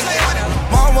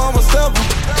 My mama stubborn.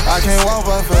 I can't walk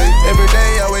by faith. Every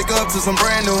day I wake up to some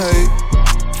brand new hate.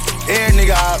 Every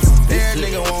nigga ops, every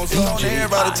nigga wants some,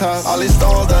 everybody top. All these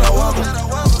storms that I weather,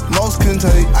 most couldn't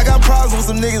take. I got problems with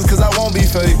some niggas cause I won't be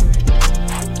fake.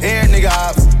 Every nigga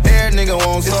ops, every nigga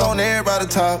wants some, it's on everybody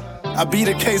top. I beat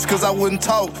a case cause I wouldn't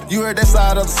talk. You heard that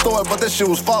side of the story, but that shit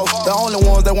was false. The only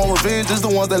ones that want revenge is the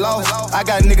ones that lost. I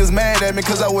got niggas mad at me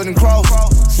cause I wouldn't cross.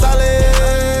 Solid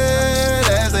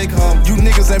as they come. You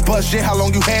niggas ain't bust shit, how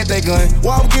long you had that gun?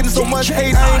 Why I'm getting so much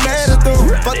hate, I ain't mad at them.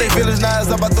 Fuck they feelings, now it's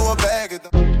up, I throw a bag at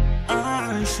them.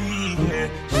 She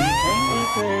can't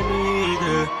with her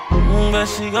either, but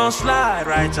she gon' slide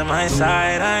right to my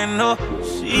side. I know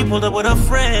she pulled up with her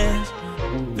friends,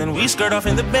 then we skirt off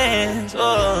in the Benz.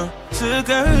 Oh, took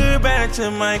her back to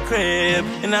my crib,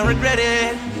 and I regret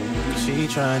it. She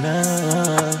tryna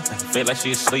feel like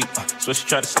she asleep, so she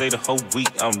tried to stay the whole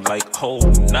week. I'm like, oh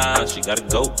nah, she gotta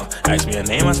go. Ask me her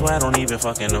name, I swear I don't even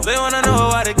fucking know. They wanna know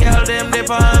why the girl them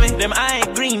dip on me. Them I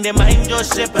ain't green, them I ain't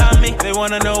just ship on me. They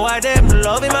wanna know why them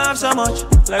love him off so much.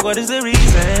 Like what is the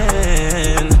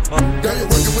reason? Girl, you're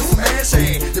working with some ass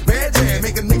shade. The bad jam,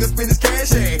 make a nigga spend his cash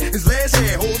shade. His last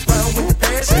shade, holds found with the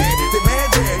passion. The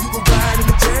mad jam, you can ride in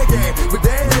the jag gang. With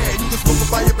that hand, you can smoke up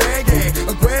by your bag gang.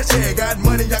 A grass shade, got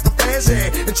money, I can fast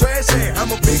shade. And trash shade, I'm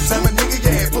a big time a nigga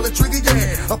gang. Pull a trigger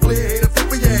gang, I play a hater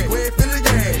flipper gang. Where it feel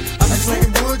gang, I be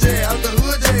slanging wood jam, out the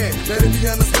hood jam. Let it be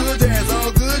understood jam, it's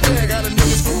all good jam. Got a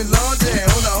nigga screaming long jam,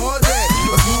 on the hard jam.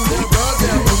 A smooth little broad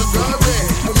jam, on the drum jam.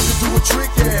 I'm gonna do a trick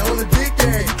jam, on the dick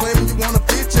jam. You claiming you want a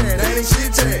fit jam, that ain't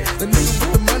shit jam. The nigga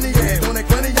with the money jam, on that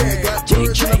funny jam. Got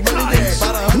words in the money jam,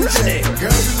 about 100 jam.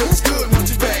 Girl, you look good,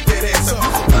 won't you back that ass up? So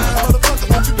fine,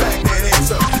 motherfucker, won't you back that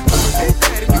ass up? Hey,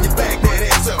 daddy, when you back that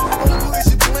ass up?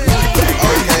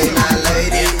 Okay, now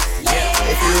ladies,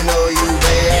 if you know you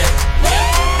bad,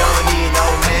 don't need no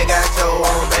man, got your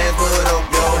own bands, put up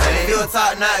your hand. If you a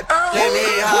top knot, let me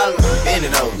holler. Bend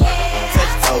it over, touch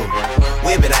your toe,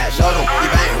 whip it out, show them you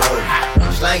bang roll.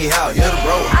 Slang it out, you're the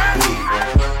bro.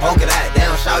 Poke it out,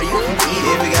 down, shout you can eat.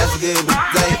 If you got some good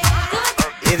play,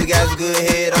 if you got some good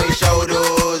head on your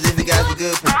shoulders, if you got some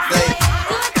good play,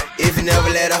 if you never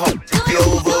let a hoe take you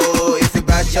over, if you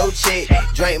bout your chick,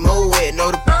 drink more wet,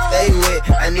 know the stay wet.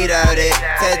 I need all that,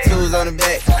 tattoos on the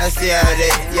back, I see all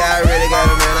that. Yeah, I really got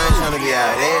a man, I ain't tryna be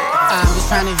out there. I'm just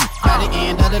tryna hit by the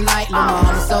end of the night. Lil'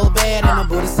 mama so bad and my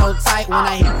booty so tight. When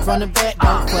I hit from the back,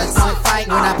 don't fuss, don't fight.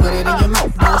 When I put it in your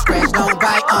mouth, don't scratch, don't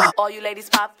bite. All you ladies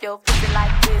pop your pussy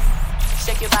like this.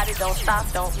 Shake your body, don't stop,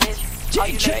 don't miss. All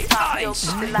you ladies pop your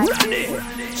pussy like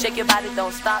this. Shake your body,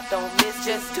 don't stop, don't miss.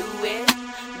 Just do it,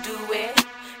 do it,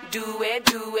 do it,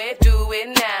 do it, do it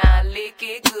now. Lick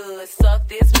it good, suck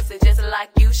this pussy just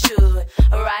like you should.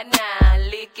 Right now,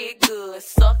 lick it good,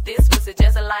 suck this pussy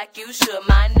just like you should.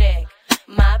 My neck,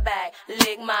 my back,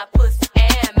 lick my pussy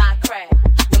and my crack.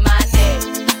 My neck,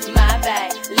 my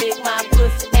back, lick my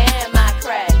pussy and my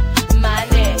crack. My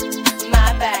neck,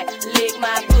 my back, lick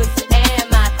my pussy and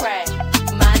my crack.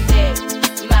 My neck,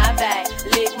 my back,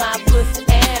 lick my pussy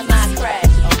and my crack.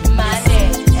 My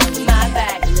neck, my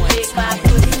back, lick my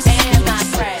pussy and my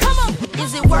crack. Come on,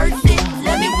 is it worth it?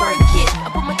 Let me work it. I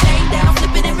put my thing down,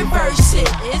 flip it and reverse it.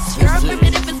 It's your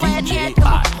primitive, it's why I need.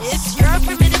 It's your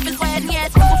primitive, it's why I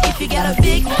need. If you got a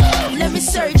big, let me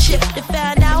search it to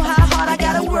find out how hard I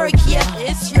gotta work. Yeah,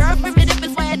 it's your primitive,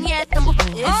 it's why I need.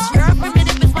 It's your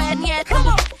primitive, it's why I need. Come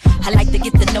on. I like to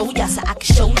get to know ya so I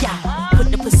can show ya. Put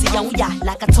the pussy on ya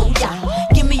like I told ya.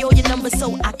 Give me all your numbers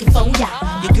so I can phone ya.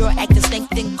 Your girl acting stink,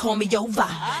 then call me over.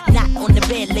 Not on the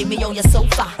bed, lay me on your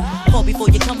sofa. Call before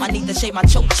you come, I need to shave my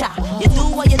chocha. You do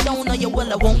or you don't, or you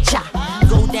will or won't cha.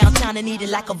 Go downtown and eat it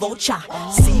like a vulture.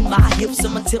 See my hips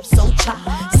and my tips so cha.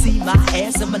 See my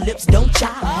ass and my lips don't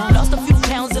cha. Lost a few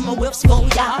pounds in my whips for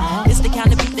ya. It's the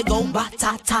kind of beat that go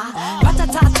ba-ta-ta.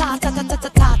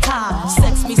 Ba-ta-ta-ta-ta-ta-ta-ta-ta.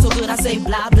 Sex me so good I say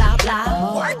blah blah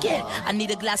blah. Work it, I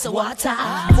need a glass of water.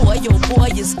 Boy, oh boy,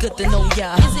 it's good to know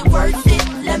ya. Is it worth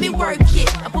it? Let me work it.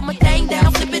 I put my thing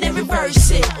down, flip it and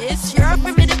reverse it. It's your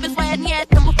primitive, it's why I need.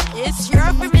 It's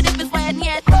your primitive, it's why I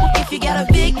need. If If you got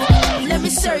a big, let me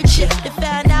search it to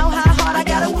find out how hard I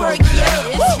gotta work.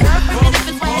 Yeah, it's your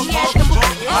primitive is when you come. It's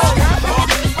your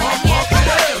primitive is when you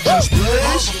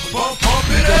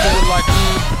Pump it up like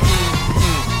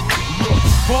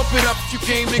Pump it up if you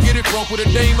came to get it drunk with a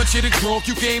dame or shit it drunk.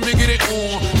 You came to get it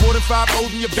on. More than 5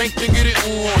 O's in your bank to get it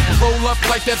on. Roll up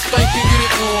like that stank and get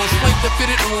it on. Spank to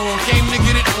fit it on. Came to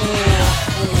get it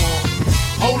on.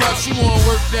 Hold up, she wanna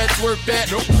work that, twerk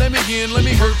that. Nope. Let me in, let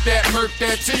me hurt that, murk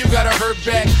that. Till you gotta hurt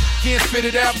back. Can't spit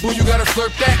it out, boo, you gotta slurp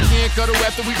that. Can't cuddle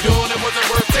after we doing it, wasn't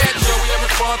worth that. So we are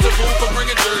responsible for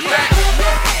bringing dirt back.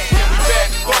 Yeah, we back,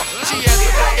 she has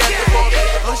to back at the ball.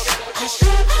 Hush, hush,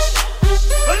 hush.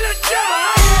 Let's go!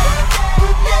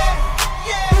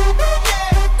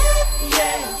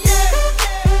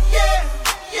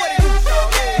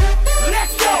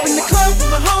 In the club with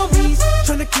my homies,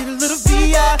 tryna get a little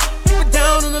VI.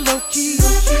 Down on the low key,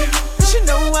 she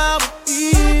know how it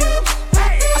feels.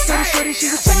 I saw the shorty, she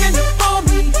was checking up on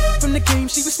me. From the game,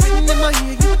 she was spitting in my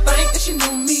ear. You would think that she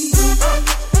knew me.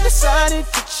 Decided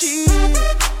to cheat.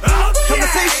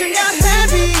 Conversation got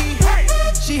heavy.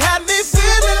 She had me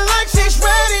feeling like she's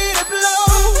ready to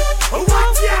blow.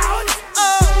 Watch out!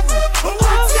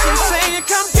 She's saying,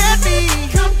 "Come get me."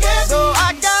 So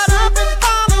I got up and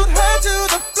followed her to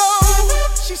the floor.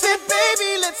 She said,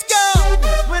 "Baby, let's go."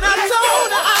 When I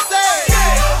told her, I said,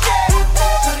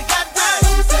 shorty got down,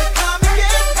 she said, "Come and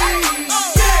get me." I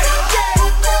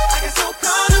got so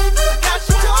caught up, I got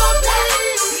she told me.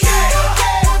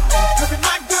 Look at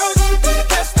my girl, you should be the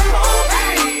best of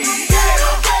me.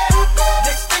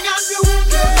 Next thing I knew, she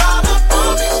was all up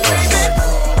on me, screaming.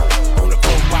 On the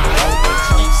floor wide open,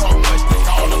 she eats so much they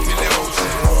call her Billy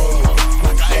Ocean.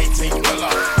 Like a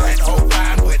 18-wheeler, that whole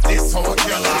fine with this whole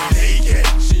killer.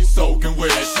 She's soaking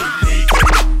wet, she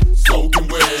soaking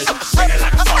wet. Shake it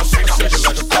like a salt shaker, shake it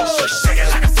like a salt shaker, shake it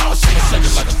like a salt shaker, shake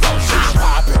it like a salt shaker.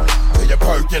 Pop it till you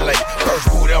percolate. First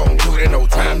booty on duty, no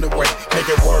time to wait. Make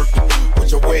it work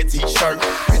with your wet t-shirt.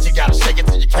 Bitch, you gotta shake it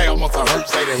till your calf muscle hurt.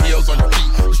 Say the heels on your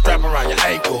feet, the strap around your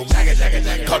ankle.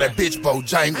 Call that bitch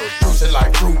Bojangles. Juice it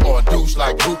like fruit or a douche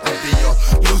like Goop and deal.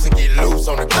 Loose and get loose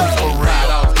on the goose for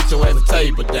real. Get your ass a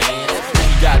table dance.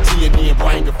 You got T&D and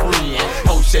bring a friend.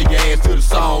 Ho, shake your ass to the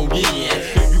song in.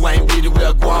 If you ain't with it,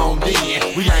 we're grown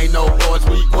then. We ain't no boys,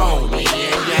 we grown then.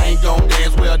 You ain't gon'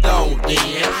 dance, well don't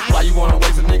then. Why you wanna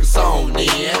waste a nigga song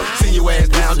then? See your ass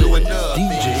down doing nothing.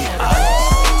 DJ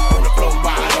on the floor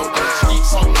wide open. She eats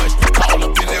so much they call her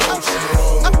Billy Ocean.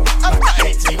 Like a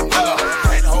 18-wheeler,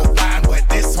 that whole fine with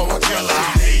this whole killer.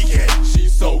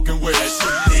 She's soaking wet,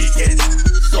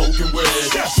 soaking wet.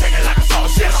 Shake it like a salt,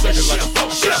 shake it like a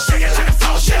salt, shake it like a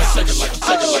salt, shake it like a, shake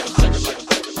it like a, shake it like a.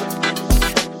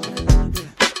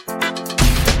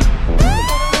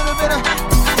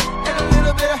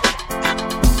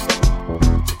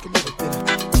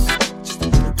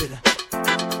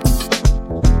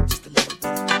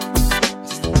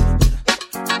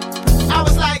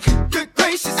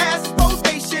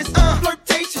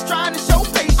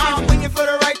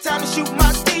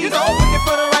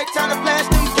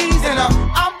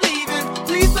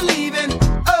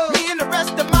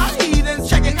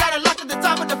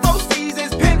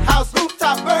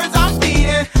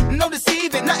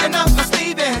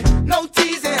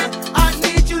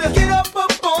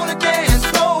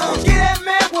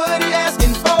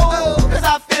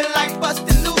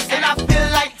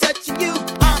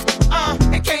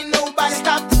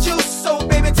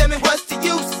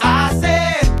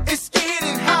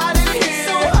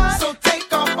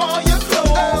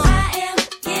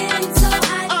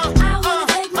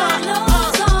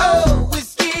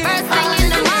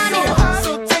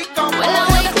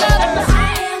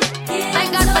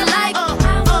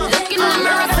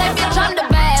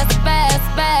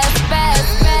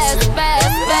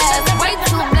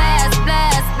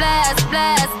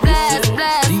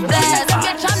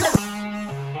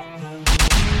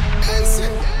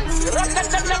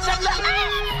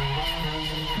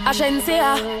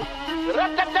 Agencia.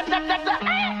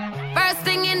 First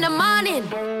thing in the morning,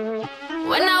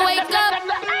 when I wake up,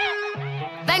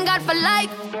 thank God for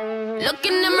life. Look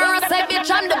in the mirror, say, bitch,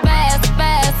 I'm the best,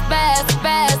 best, best,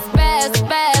 best, best,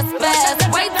 best, best.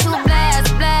 Way too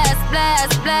blessed, blessed,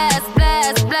 blessed, blessed,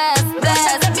 blessed, blessed,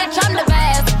 blessed. Bitch, I'm the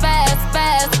best, best,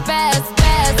 best, best,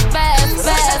 best, best,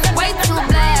 best. Way too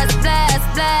blessed, blessed,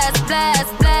 blessed,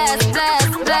 blessed, blessed,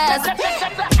 blessed, blessed.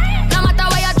 No matter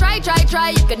what you try,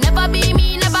 you can never be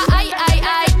me, never I.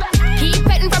 Keep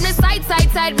petting from the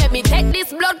side, make me take this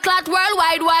blood clot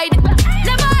worldwide, wide.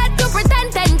 Never had to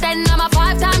pretend, 10. I'm a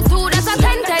 5 times 2, that's a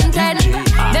 10.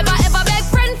 Never ever beg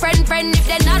friend. If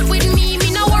they're not with me,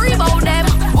 no worry about them.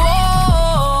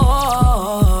 Oh,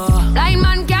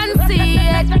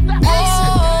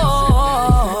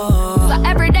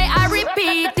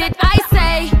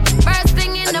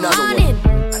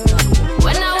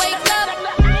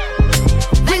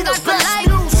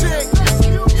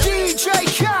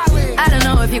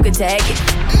 if you could take it.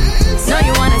 No,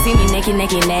 you wanna see me naked,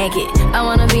 naked, naked. I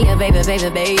wanna be a baby, baby,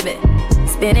 baby.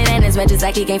 Spinning in his red just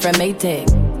like he came from Maytag.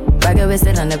 Rocket with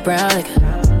it on the brown liquor.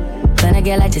 When I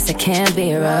get like this, I can't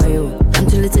be around you. I'm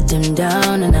too little to dim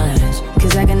down a notch.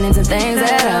 Cause I can into things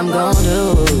that I'm gon'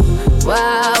 do.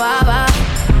 Wow, wow, wow.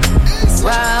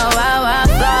 Wow, wow, wow,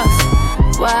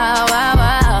 thoughts. Wow, wow,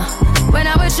 wow. When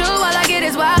I'm with you, all I get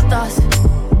is wild thoughts.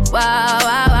 Wow,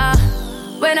 wow, wow.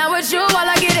 When I'm with you, all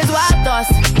I get is wild thoughts.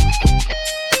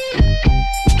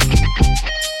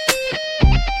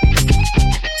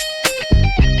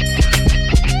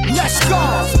 Let's go.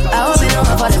 I hope it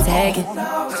over for the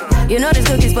tagging. You know this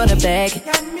cookie's for the bag.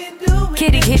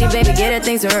 Kitty, kitty, baby, get her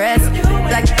things to rest.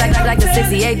 Like the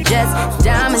 68 Jets.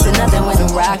 Diamonds are nothing when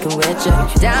I'm rockin' with ya.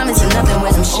 Diamonds are nothing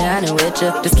when I'm shining with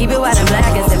ya. Just keep it white and black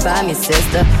as if I'm your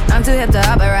sister. I'm too hip to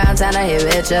hop around, time to hit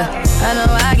with ya. I know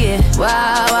I get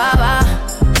wow, wow, wow.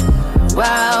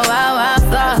 Wow, wow, wow,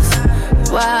 thoughts.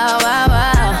 Wow, wow,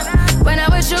 wow. When I'm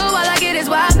with you, all I get is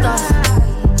wild thoughts.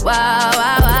 Wow,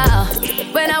 wow, wow.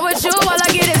 When I'm with you, all I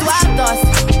get is wild thoughts.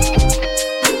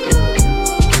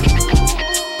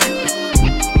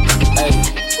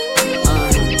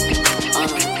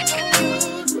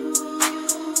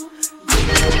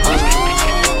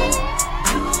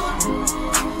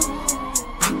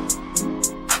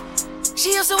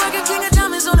 She used to work at King of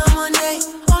Diamonds on a Monday.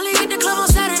 Only hit the club on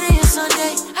Saturday and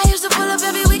Sunday. I used to pull up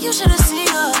every week, you should've seen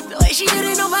her. The way she did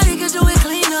it, nobody could do it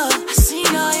cleaner. I seen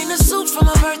her in a suit for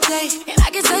my birthday. And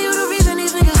I can tell you the reason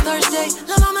these niggas thirsty.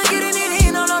 Lil' mama getting it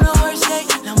in on the worst day.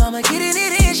 Lil' mama getting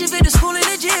it in, she fit the school and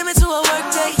the gym into a work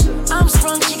day. I'm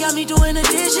sprung, she got me doing the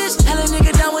dishes. Hella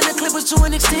nigga down when the clip was to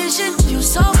an extension. You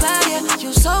so bad, yeah, you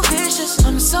so vicious.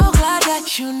 I'm so glad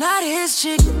that you not his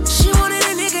chick. She wanted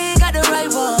a nigga, ain't got the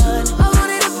right one. I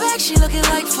wanted a bag, she looking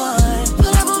like fun.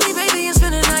 Pull up on me, baby, and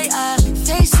spend the night.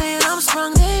 They saying I'm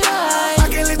sprung, they right. I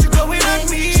can't let you go without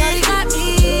me. Shawty got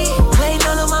me. Waiting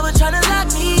on the mama tryna lock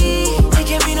me. It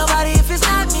can't be nobody if it's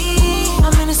not me.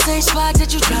 I'm in the same spot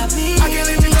that you dropped me. I can't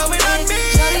let you go without me.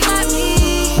 Shawty got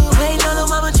me. Waiting on the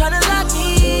mama tryna lock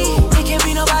me. It can't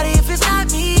be nobody if it's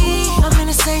not me. I'm in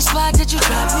the same spot that you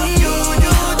dropped me. You.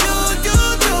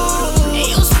 And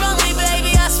you sprung me,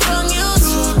 baby, I sprung you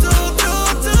too.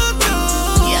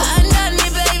 Yeah, undone me,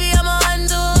 baby, I'ma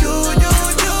undo.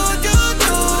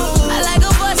 I like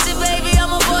a busted, baby,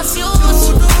 I'ma bust you. I'm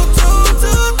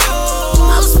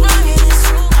sprung in this.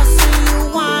 I see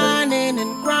you whining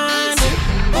and grinding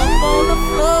up on the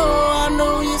floor. I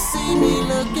know you see me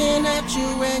looking at you,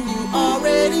 and you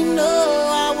already know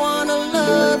I wanna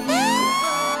love you.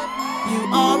 You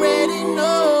already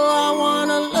know I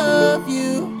wanna love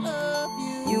you.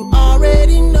 You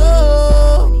already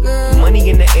know, girl. Money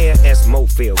in the air as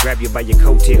Mofil. Grab you by your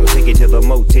coattail, take it to the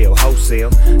motel. Wholesale,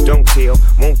 don't tell,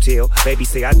 won't tell. Baby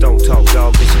say I don't talk,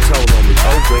 dog, but she told on me.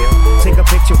 Oh well, take a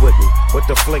picture with me. What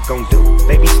the flick gon' do?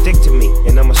 Baby, stick to me,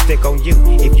 and I'ma stick on you.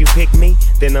 If you pick me,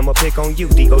 then I'ma pick on you.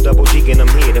 D-O double G, and I'm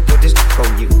here to put this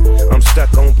on you. I'm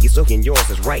stuck on you, so and yours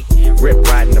is right. Rip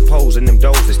riding the poles, and them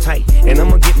doors is tight. And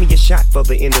I'ma get me a shot for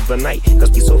the end of the night. Cause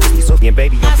be so, and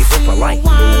baby, I'm so for life.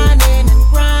 Whining and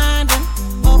grinding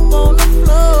up on the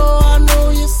floor. I know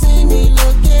you see me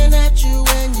looking at you,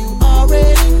 and you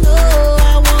already know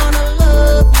I wanna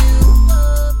love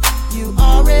you. You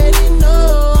already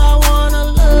know I wanna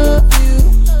love you.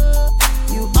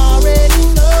 You already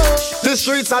know. The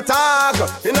streets are tag,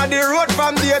 inna the road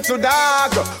from day to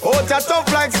dark. Out a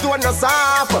tough like stone no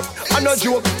soft. I no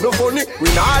joke, no funny,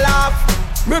 we not laugh.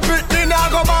 Me pitney nah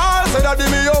go ball, say that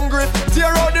me hungry. Tear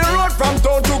out the road from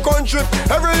town to country.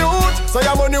 Every youth, say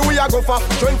your money we a go for.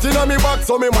 20 on me back,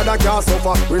 so me mother can't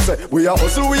suffer. We say, we a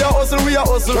hustle, we a hustle, we a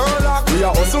hustle. Sherlock, we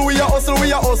a hustle, we a hustle, we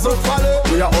a hustle.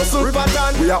 We a hustle,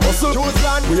 Riverton, we a hustle.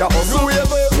 Juiceland, we a hustle, we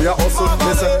a hustle.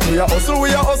 Me say, we a hustle, we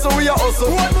a hustle, we a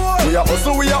hustle. We a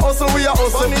hustle, we a hustle, we a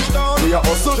hustle. We a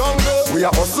hustle,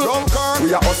 we a hustle. We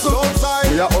a hustle,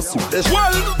 we a hustle.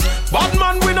 Well, bad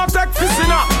man we no take piss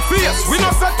inna. Face we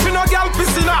no set fi no gal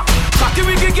piss inna. Cocky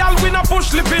wiggy gal we no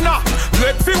push lip inna.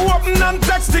 Let fi open and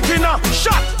take stick inna.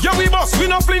 Shot, yeah we boss we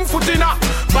no fling foot inna.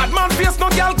 Bad man face no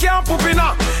gal can't poop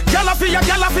inna. Gala fi ya,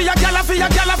 gala fi ya, gala fi ya,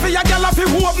 gala fi ya, gala fi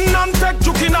open and take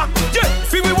juke inna. Yeah,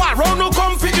 fi we war round no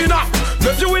comfy inna.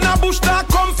 Left you in a bush that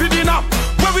comfy dinner.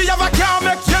 Where we have a car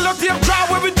make yellow tape dry.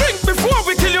 Where we drink before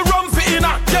we kill you rum fi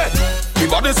inna. Yeah. The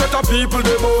body set of people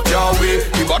they bout Yahweh.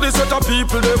 The body set of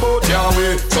people they bout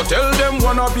Yahweh. So tell them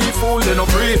wanna be fool they no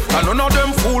pray. And none of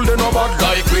them fool they no bad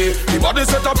like we. The body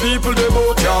set of people they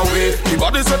bout Yahweh. The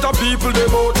body set of people they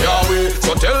bout Yahweh.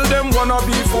 So tell them wanna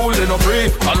be fool they no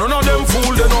pray. And none of them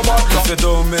fool they no bad like. If you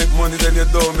don't make money then you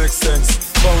don't make sense.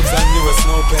 Pounds and US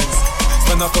no pence.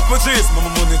 Spend And a couple G's, my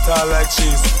money tall like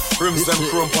cheese. Rims them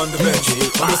chrome on the bench.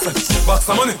 Box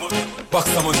of money,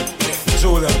 box of money.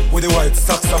 Julia with the white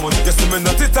socks of money. You see me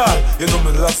not it all, you know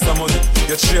me lots of money.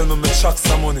 You trail me chuck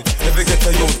some money. Every get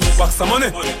a youth, box of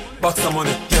money, box of money.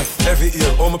 Yeah, every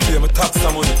year, all me pay me tax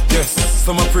of money. Yes,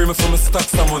 some I pray me for me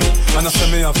stacks of money. And I say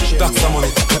me have stacks of money.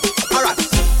 Alright.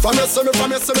 From your summer,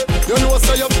 you know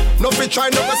say up, no fi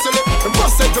try no silly. And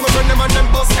boss said to my friend them and them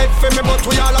boss head for me, but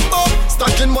we all about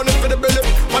stacking money for the belly.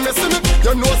 From your summer,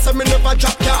 you know say me never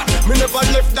drop yard, me never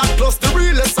left that plus the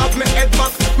realest of me head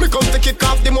back. Me come to kick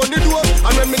off the money door,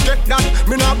 and when me get that,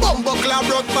 me not bumbo clap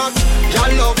rock back. Y'all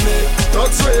love me,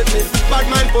 thugs rate me, bad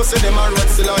mind pussy them a rock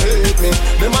still a hate me.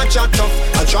 Them a chat tough,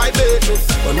 I try bait me,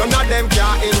 but none of them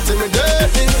can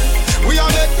intimidate me. We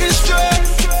are make history,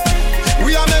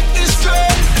 we are make history.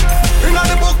 In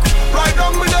the book, right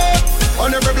down me there.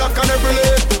 On every block and every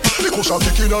lane. The cushion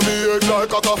kick in me head like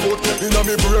a foot. In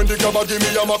me brain, the gabba give me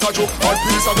a maca joke. Hot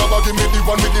piece of gabba give me the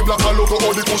one with the black and logo.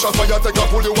 All the cushion fire take a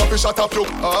pull you up, shut up you.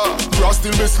 Grass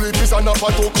till me sleep is an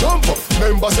apple talk. Jump up,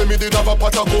 member say me did have a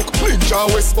pot of cook. Ninja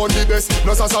West on the best,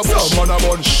 no sasa bush. Man a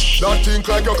bunch, that think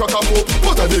like your cock a poke.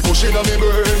 But I the cushion a me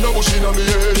brain, no cushion a me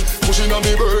head. Cushion a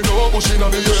me brain, no cushion a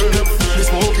me head. Me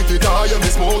smoke it high, me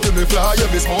smoke it, me fly,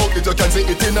 me smoke it, you can see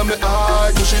it in me eye.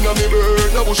 Cushion a me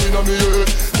brain, no cushion a me head.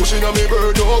 Cushion a me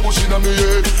brain, no cushion a me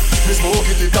head. Me smoke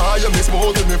it high, me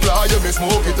smoke it, me fly, me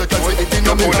smoke it, you can see it in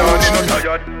me eye. You no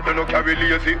tired, you no carry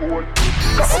lazy own.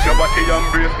 Cock up your body and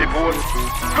brace the bone.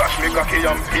 Crash me cocky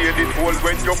and pay the toll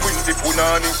when you quit the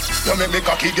punani. You make me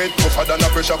cocky get tougher than a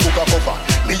pressure cooker cover.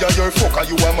 Me and your fucker,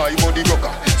 you are my body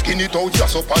rocker. Skin it out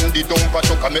just up on the dumper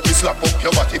chucker. Make me slap up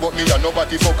your body, but me and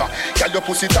nobody fucker. Girl, your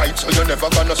pussy tight, so you never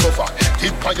gonna suffer.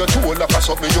 Tip on your toe like a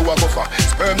suck me, you a buffer.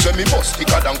 Sperms when me bust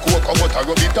thicker than cocoa butter.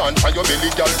 Rub it on for your belly,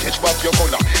 girl, catch back your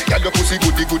collar. Girl, your pussy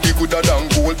goody gooder than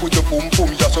gold. Put your pum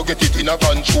just so get it in a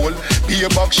control. Be a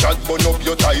back shot, burn up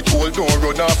your tight hole. Don't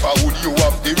run off a hood, you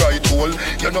have the right hole.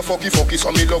 You no fucky,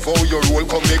 so me love how you roll.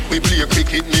 Come make me play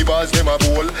cricket, me bars them a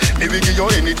bowl. Me will give you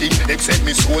anything except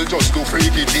me soul. Just to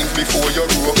freaky things before you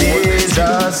roll.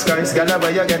 Jesus Christ, girl,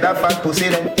 where you get that fat pussy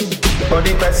then?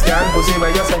 Body question, pussy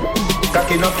where you say?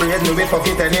 Cocky no afraid, me we fuck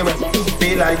it anyway.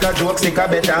 Feel like a joke, stick a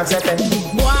bet and set it.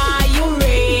 Why you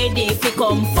ready fi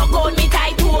come fuck on me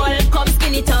tight hole? Come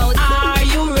skin it out. Are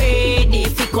you ready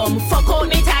fi come fuck on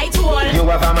me tight hole? You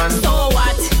have a man. So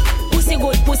what? Pussy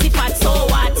good, pussy fat, so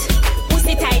what?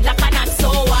 Pussy tight like a knot, so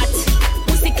what?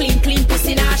 Pussy clean,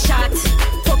 pussy not shot.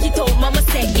 Fuck it out, mama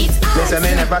say it out. Listen,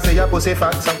 me never say your pussy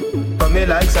fat, so but me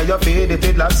like say you feed it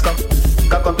with lots cup.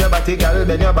 Cock up your body, girl,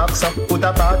 bend your back up. Put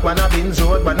a part, one a Benz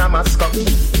road, one a mask up.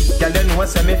 Girl, you know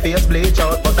say me face bleach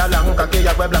out, but a long cocky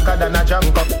you go blacker than a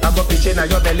junk up. I go pitch in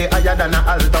your belly higher than a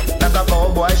alto. Like a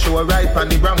cowboy show right on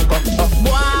the bronco.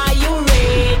 Why you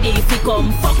ready fi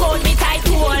come fuck on me tight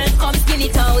hole? Come skin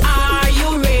it out. Are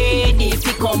you ready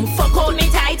fi come fuck on me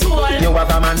tight hole? You have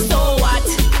a man. So what?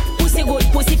 Pussy good,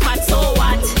 pussy fat, so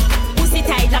what? Pussy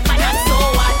tight like a knot, so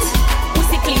what?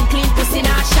 Pussy clean, pussy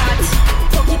not shot.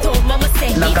 Fuck it out, mama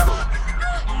say it.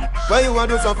 Why you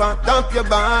want to suffer? Dump your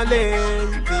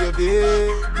ballin', baby.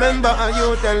 Remember how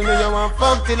you tell me you want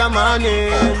fuck till the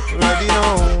morning. Ready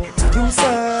now. You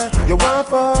say you want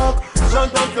fuck.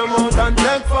 Shut up your mouth and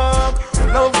take fuck.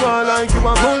 Love girl like you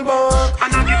a bulldog. I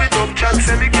don't give it up, Jack,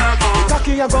 say me can't go.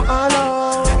 Cocky you go all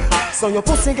out, so your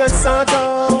pussy get sort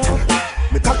out.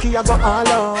 Me cocky you go all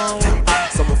out,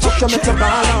 so me fuck you make you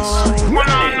ball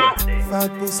out.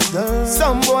 Fat pussy girl.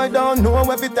 Some boy don't know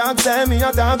if it talk, say me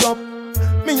a talk up.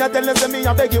 Me a tell you say me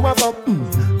a beg you a fuck.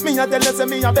 Me a tell you say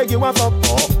me a beg you a fuck.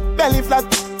 Belly flat,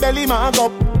 belly mark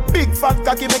up. Big fat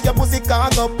cocky make your pussy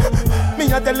cock up.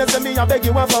 Me a tell you say me a beg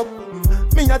you a fuck.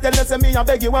 Me a tell you say me a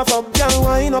beg you a fuck. Girl,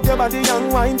 wind up your body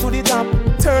and wind to the top.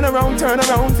 Turn around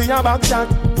for your back shot.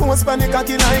 Post for the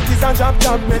cocky like it's a drop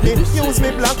top. Maybe use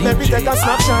me black, maybe take a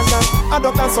snapshot. I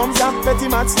duck and some zap, petty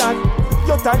match start.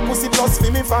 Your tight pussy plus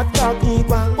for me fat cock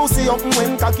equal. Pussy up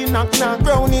when cocky knock.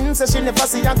 Browning say she never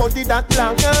see a body that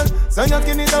black. So you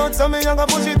skin it out, so me a go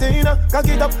push it in. Cock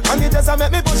it up and it just a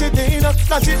make me push it in.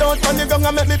 Snatch it out from the ground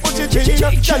and make me push it in.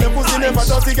 Girl your pussy never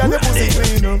dirty, girl your pussy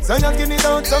clean. So you skin it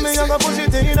out, so me a go push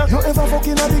it in. You ever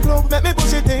fucking at the club, make me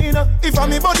push it in. If I'm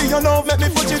me body you love, make me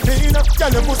push it in. Girl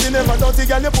your pussy never dirty,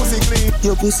 girl your pussy clean.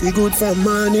 Your pussy good for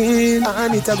morning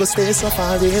and it a go stay so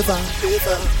forever.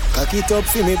 Cock it up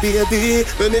for me baby.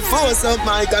 When me force up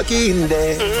my cocky in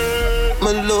there.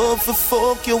 My love for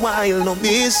fuck you while no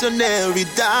missionary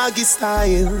doggy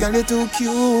style. Girl you too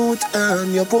cute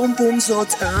and your pum pum so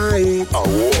tight.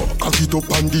 Oh, cock it up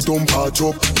and the dumper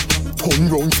drop. Pun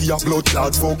round for your blood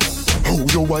clot fuck. How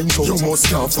you wine so you must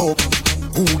can't fuck.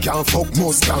 Who can fuck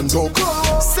must can duck.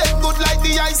 Set good like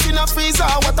the ice in a freezer.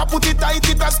 What I put it tight,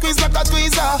 it a squeeze like a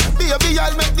tweezer. Baby,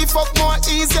 I'll make the fuck more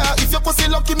easier. If your pussy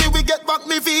lucky me, we get back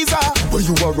me visa. When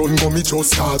you are run, go me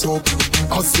just start up.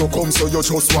 As you come, so you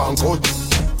just want cut.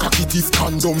 Cocky teeth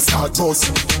condom start bust.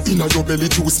 Inna your belly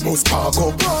juice must spark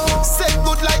up. Set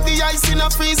good like the ice in a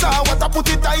freezer. What I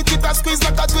put it tight, it a squeeze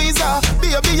like a tweezer.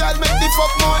 Baby, I'll make the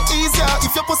fuck more easier.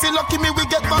 If your pussy lucky me, we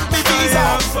get back me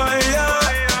visa. Fire.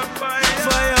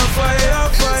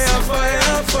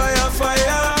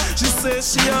 She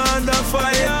says she under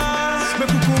fire. Make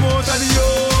you come out of the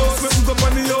house, make you go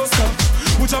on the house top.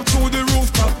 Push up to the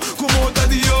rooftop. Come out of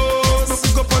the house, make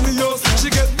you go on the house. She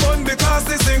get bun because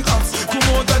they sing hot. Come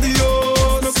out of the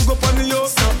house, make you go on the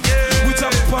house top. Push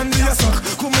up on the sack.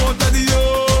 Come out of the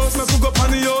house, make you go on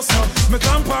the house top. Me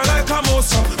tamper like a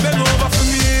mouse up. Bend over for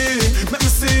me, make me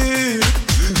see.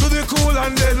 Do the cool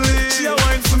and deadly. She a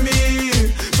wine for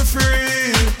me, for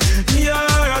free. Me a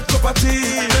hot cup of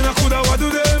tea. Then I coulda what do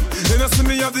them. Then I see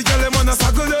me have the girl them and I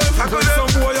saggle them. When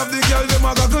some boy have the girl them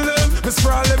I goggle them. Me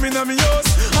sprawl them inna me house.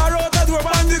 I wrote that door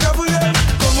and the gobble them.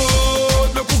 Come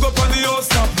out, me cook up on the house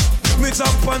top. Me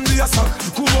chop on the sack.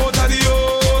 Come out of the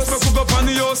house, me cook up on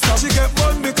the house top. She get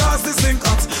bun because the sink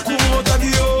hot. Come out of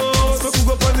the house, me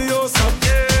cook up on the house top.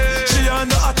 She on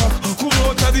the attack. Come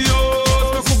out of the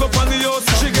house, me cook up on the house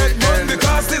top. She get bun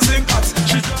because the sink hot.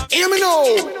 Hear me now.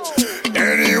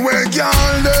 Anyway,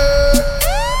 girl, there.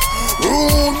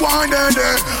 Rude one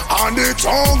there, and the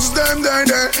tongues them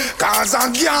there. Cause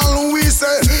a girl we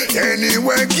say,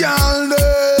 anyway, girl,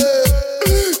 there.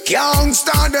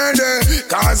 Gangsta there,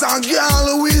 cause a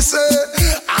girl we say,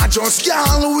 I just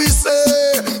girl we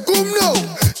say. Now,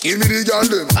 give me the girl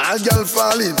them, all girl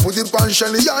falling. Put it on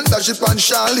Shelly and dash it on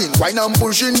Charlene. Wine and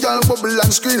pushing, girl bubble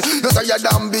and scream. Not a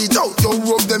damn beat out, you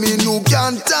rub them in, you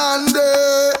can't stand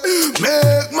it.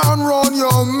 Make man run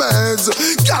your meds.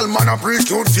 Girl man a pretty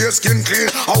cute, face skin clean.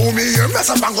 How me here mess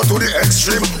up and go to the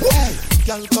extreme.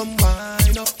 Girl come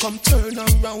wine up, come turn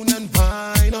around and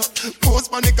wine up.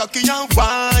 Post my cocky and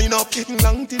wine up. Getting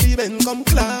long till the bend, come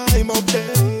climb up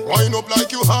there. Wine up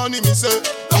like you honey, me say.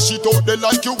 Dash it out there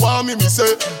like you want me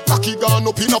say. Cocky gone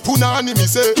up in a punani, me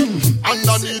say.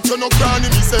 Underneath you no granny,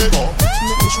 me say.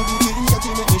 Make me show the thing,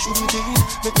 make me show the thing.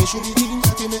 Make me show the thing,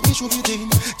 make me show the thing.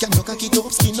 Can you cock it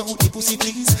up, skin out the pussy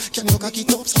please? Can you cock it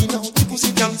up, skin out the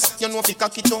pussy please? You know if you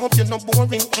cock it up, you're not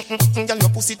boring. Girl, your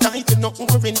pussy tight, you're not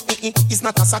boring. It's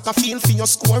not a soccer field for your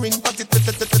scoring, but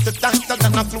it's tighter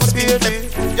than a close baby.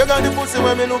 You got the pussy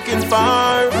where me looking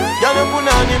for. Girl, you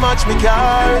punani match me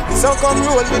car. So come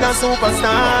roll with a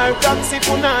superstar. Taxi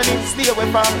punani, stay away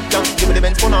far. Give me the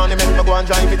Benz punani, make me go and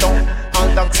drive it down. All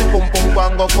taxi pum pum go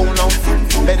and go cool now.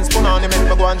 Benz punani, make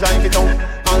me go and drive it down.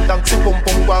 All taxi pum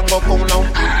pum go and go cool now.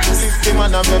 50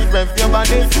 man a rev your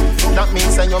body. That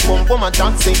means say you pum pum a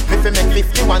taxi. If you make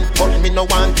 51, but me no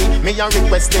want it. Me a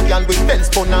request the girl with Benz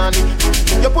punani.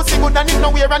 Your pussy good and it no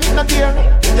wear and it no tear.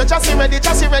 Your chassis ready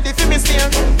for me steer.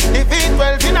 The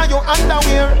V12 inna your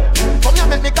underwear. Come here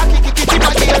make me cocky kick it in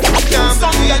my ear.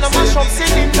 Some girl a mash up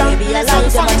cylinder. Some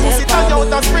funny pussy tie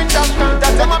out a sprinter.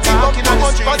 That them a pick up in a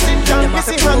bunch passenger.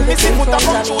 Missy hand, missy foot a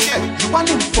bunch through there. You want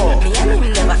him for? Me and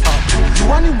him never fuck. You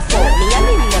want him for? Me and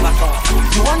him never fuck.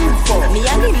 You want him for? Me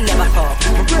and him never fuck.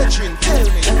 My brethren, tell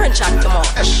me. Your friend chat too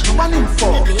much. You want him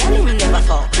for? Me and him never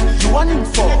fuck. You want him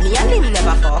for? Me and him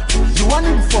never fuck. You want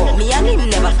him for? Me and him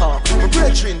never fuck. My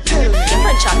brethren, tell me. Your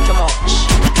friend chat too much.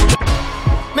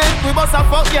 Make we bust a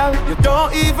fuck, girl. You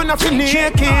don't even have to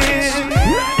naked.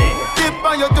 Tip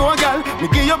on your toe, girl. Me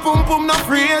give you pum pum no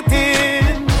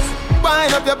rating.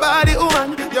 Wind up your body,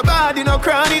 woman. Your body no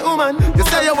cranny, woman. You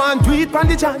say you want to eat on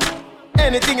the chan.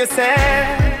 Anything you say.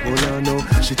 Oh no,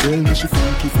 she tell me she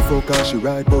freak if you fuck her, she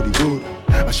ride body good.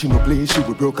 And she no play, she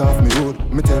would broke off me road.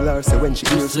 Me tell her, say when she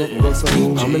hears something go so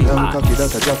home. I'm a long cocky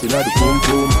that a drop inna the boom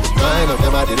boom. Wind up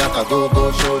your body like a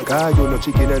go-go show. Cause you no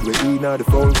chicken head we eat inna the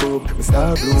phone coop. Me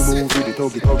star blue movie, the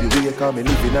tuggy way. Cause me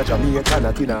live in a Jamaica,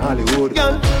 not in a Hollywood.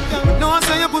 Girl, you know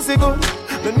say your pussy good.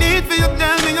 No need for you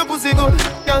tell me your pussy good.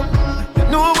 Girl, you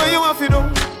know what you have to do.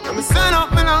 And me stand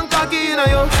up me long cocky inna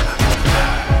you.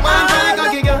 One body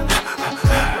cocky girl.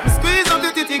 Me squeeze up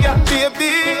the titty girl, baby.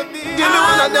 Give me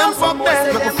one of them fuck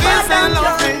them. Make me feel so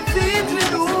lovely. Deeply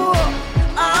do.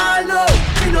 I know.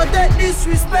 You know that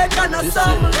disrespect and not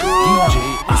some rule.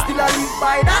 We still a live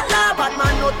by that law, but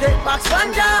man no take back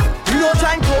spanja. You know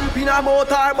try and jump in a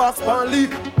motor box and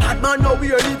leave. Bad bad man now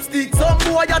wear lipstick. Some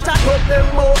boy a chat up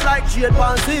them mouth like shade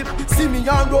pan zip. See me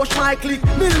and rush my click.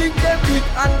 Me link them quick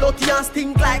and dirty and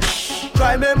stink like shh.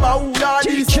 Try remember who are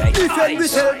this. Defend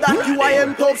myself that you I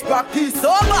am talks practice. So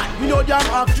bad, you know damn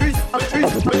actress.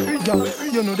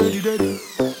 You know daddy.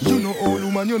 You know all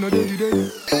woman, you know daddy.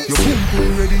 Your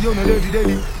boom ready, you know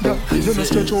daddy. You know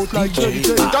stretch out like jelly.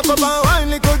 Talk up and wine,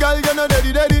 little girl, you know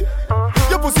daddy.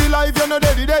 Your pussy life, you know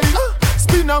daddy.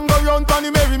 Spin and go round, Tony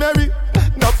Mary.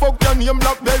 The fuck your name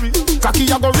Blackberry. Cocky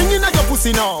you go ringing at your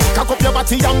pussy now. Cock up your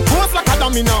body and pose like a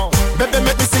dummy now. Baby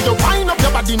make me see you wind up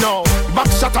your body now.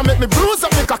 Back shot and make me bruise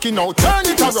up your cocky now. Turn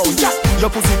it around, yeah. Your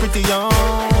pussy pretty young.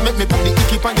 Make me put the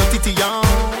icky on your titty young.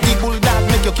 The bulldog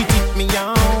make your kitty me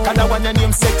young. Cause I want your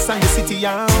name Sex and the City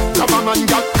young. Come on man,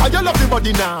 girl, cause you love your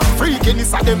body now. Freaking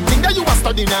is a them thing that you a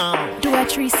study now. Do a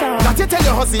threesome. That you tell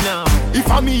your hussy now. If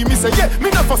I me say yeah, me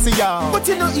not fussy young. But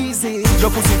you know easy. Your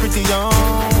pussy pretty young.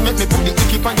 Make me put the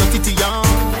keep on your titty young.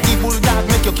 The bulldog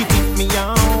make your keep me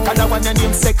young. Cause I want your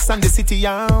name Sex and the City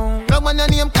young. I want your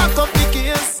name cock up the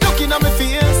case. Looking at my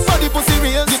face. Body pussy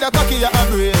real. Get a cocky your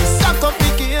embrace. Cock up the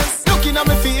case. Looking at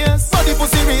my face. Body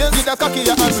pussy real. Get a cocky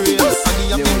your embrace.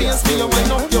 And the bass me you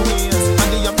wind up your waist.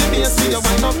 And the bass me you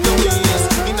wind up your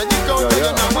waist. Inna the crowd you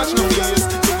not watch no face.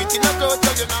 Do it in the crowd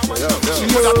you not watch no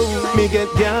face. Me get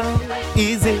down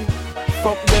easy.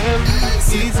 Fuck them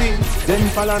easy. Then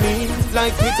follow me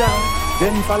like Twitter.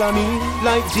 Then follow me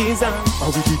like Jesus.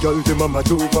 And with the girl, them a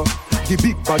mad over. The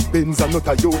big bad Benz and not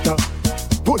Toyota.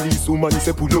 Police woman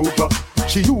say pull over.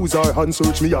 She use her hand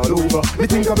search me all over. Me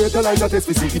think I metalize a test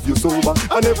to see if you sober.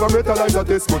 I never metalize a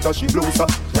test but she blows her.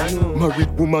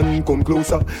 Married woman come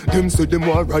closer. Them say them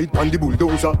want ride on the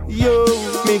bulldozer. Yo,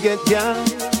 me get down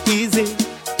easy.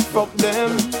 Fuck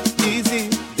them easy.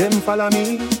 Them follow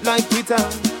me like Twitter.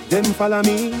 Them follow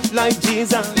me like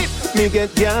Jesus. Me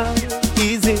get down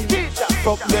easy.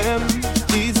 Fuck them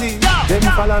easy. Them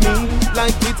follow me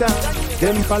like Twitter.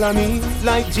 Them follow me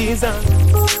like Jesus.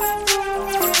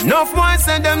 Enough boys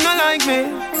say them not like me,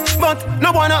 but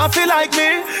no one feel like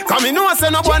me. Cause me know I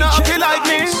say no one feel like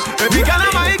me. Every girl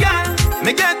of my girl, me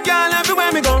get girl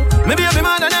everywhere me go. Me baby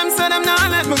mother them say them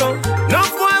not let me go. Enough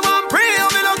boy want pray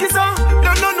on me lucky so.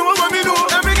 Them don't know what me do.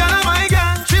 Every girl of my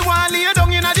girl, she want lay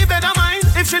down in the bed of mine.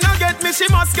 If she not get me, she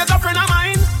must get a friend of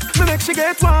mine. Me make she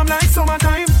get warm like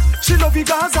summertime. She love you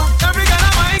Gaza. Every girl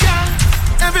of my girl,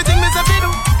 everything me say fi do,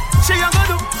 she a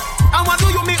go do. And what do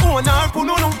you me own her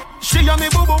puno? She a me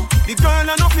boo-boo, the girl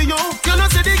enough for you. You know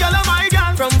see the girl a my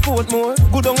girl. From Portmore,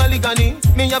 good on a ligani.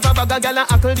 Me have a bag of girl a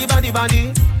hackle the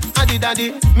body. Addy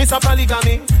daddy, miss a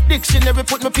polygamy. Dictionary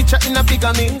put my picture in a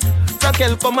bigamy.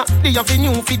 Raquel come a day of a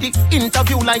new for the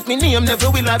interview like me name never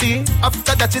will I be.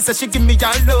 After that she say she give me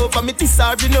her love and me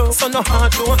deserve love. So no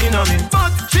hard to in a me.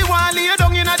 But she want lay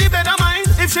down in a the bed of mine.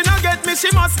 If she not get me, she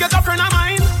must get a friend of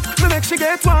mine. Me make she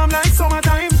get warm like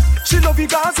summertime. She love you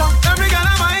Gaza. Every girl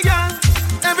a my girl.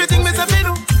 Everything me say me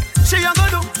do, she a go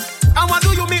do. And what do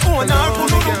you me own her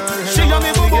puno? She a me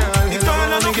boo boo. The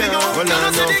girl a no for you. You know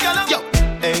see the girl a yo.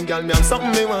 Hey girl, me have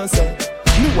something me want say.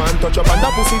 Me want touch up on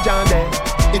that pussy jam there.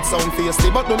 It sound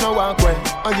feisty but don't know walk away.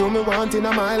 And you me want in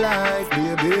my life,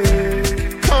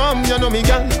 baby. Come, you know me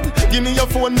girl. Give me your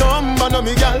phone number, know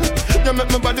me girl. You make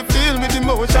my body feel with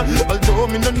emotion. Although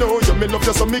me no know you, me love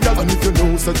you so me girl. And if you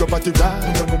know say your body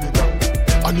right, you know me girl.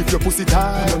 And if your pussy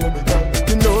tight, you know me girl.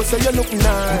 You know say you look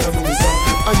nice.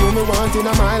 And you me want in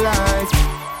my life.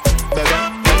 Baby,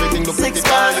 everything look pretty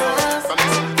for you.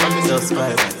 Just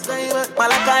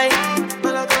Malachi.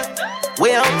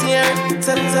 Way out here,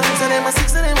 tell them a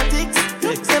six, tell them a ticks.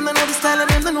 Them don't know the style and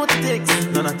them don't know the ticks.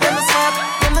 Them the smart,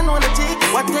 them don't know the ticks.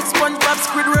 What takes SpongeBob,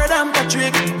 Squidward and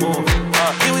Patrick?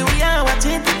 Here we are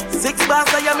watching. 6 bars,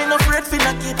 I am in no afraid for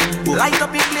knock it. Light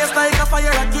up in place like a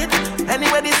fire rocket.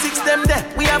 Anyway, the 6 them there,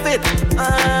 we have it.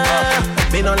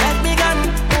 Me don't let me gun.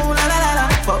 Ooh la la la la.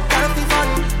 Fuck gotta be fun.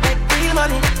 Make real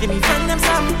money. Give me friend them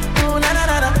some. Ooh la la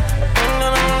la la.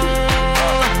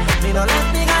 Me don't let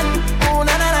me gun. Ooh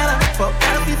la la la la. Fuck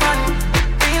gotta be fun.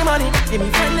 Real money. Give me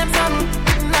friend them some.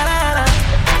 La la la.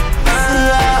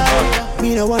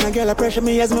 Me no wanna get a pressure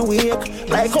me as me wake.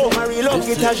 Like how my real love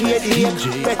get a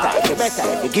headache. Better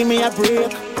if you give me a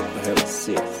break.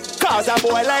 Cause a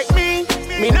boy like me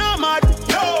not mad.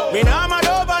 Me not mad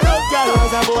over no girl.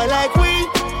 Cause a boy like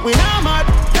we not mad.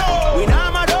 We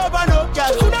not mad over no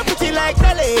girl. Coulda pretty like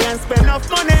Calais and spend enough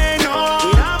money, no.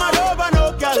 We not mad over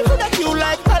no girl. Coulda cute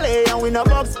like Calais and we no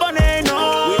box funny,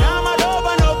 no. We not mad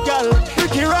over no girl.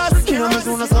 Ricky Ross, you know me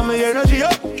soon as some energy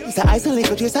up. It's a ice and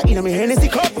liquor chaser in my Hennessy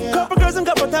cup. Couple girls and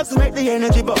couple taps to make the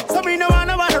energy buck. So me no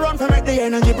wanna run for make the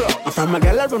energy bro. I'm from a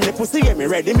gala from the pussy, get me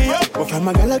ready me up. But from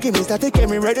a gala give me static, get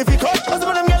me ready for cut. Cause some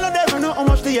of them gala never know how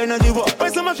much the energy was.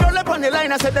 When so much girl up on the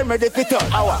line, I said them ready for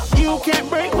touch. You can't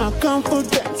break my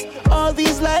confidence. All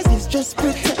these lies is just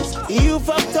pretense. You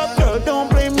fucked up, girl, don't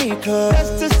blame me, cause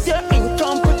that's just your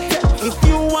incompetence. If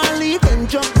you want leave, then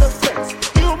jump the fence.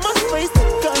 You must face the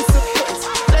consequence.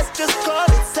 Let's just call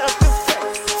it self-defense.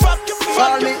 Fuck you,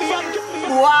 fuck you, fuck you.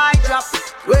 Why drop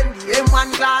when the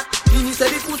M1 clock? You say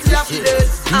the pussy of the dead.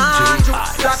 Andrew,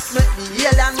 that make me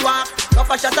yell and walk. Cup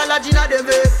of shot a lodge in a dem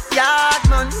yard,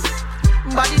 man.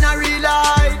 Body in a real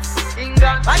life.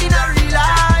 England, body in a real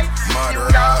life. Body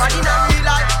in a real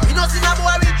life. You know see a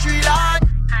boy with 3 life.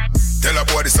 Tell a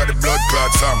boy this is the blood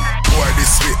clot song. Boy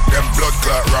this sweet, them blood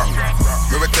clot wrong.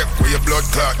 We will take with your blood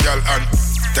clot, y'all, and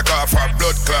take off our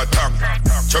blood clot tongue.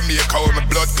 Jamaica where my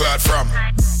blood clot from.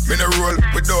 Me no roll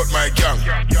without my gang.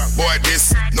 Boy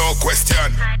this, no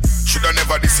question. Shoulda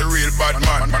never this a real bad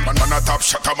man. Man a top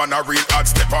shot, man a real hard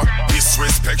stepper.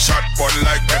 Disrespect shot, bun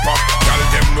like pepper. Tell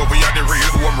them know we are the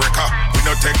real home wrecker. We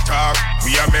no take talk,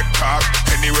 we a make talk.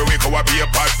 Anywhere we go, I be a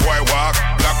bad boy walk.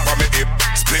 Black for me hip,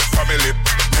 split for me lip.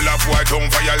 Tell a boy don't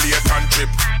violate and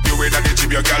trip. You in the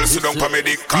gym, your girl sit down for me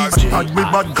dick. Cause pad we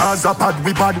bad, Gaza pad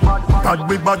we bad. Pad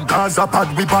we bad, Gaza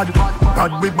pad we bad.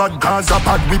 Pad we bad, Gaza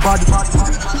pad we bad.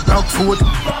 Black food.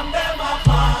 From them a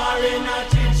far in a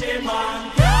chichi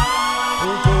man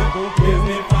car. Give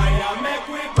me fire, make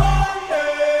we burn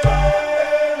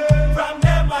them. From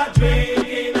them a drink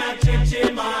in a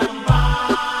chichi man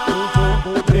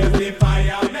bar. Give me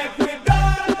fire, make we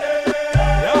burn them.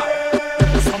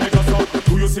 Yeah. So make us up.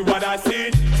 Do you see what I see?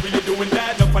 It's really doing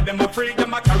that. Look for them a freak,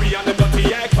 them a carry on them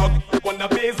dirty egg cock. Wanna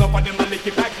base up for them a lick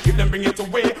it back. If them bring it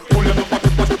away, hold them up,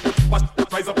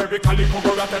 watch, rise up every calico,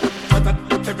 go rat.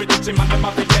 Every chichi man, them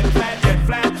have to get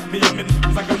flat. Me and me,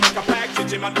 I can make a pack,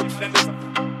 chichi man.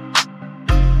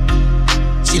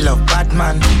 She love bad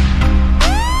man.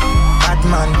 Bad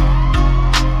man.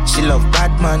 She love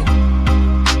bad man.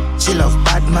 She love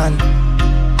bad man.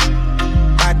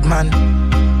 Bad man.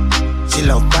 She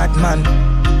love bad man.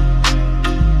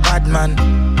 Bad man.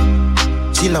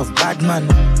 She love bad man.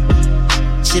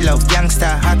 She love gangster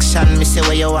action. Me say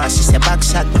where you are, she say back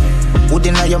shot. Wood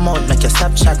inna your mouth, make your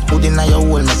stop shot. Wood inna your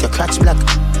hole, make your crotch black.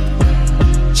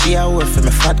 She a word for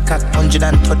me fat cock.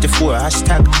 134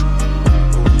 hashtag.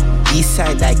 East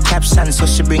side like caption, so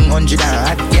she bring 100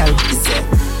 and hot girl.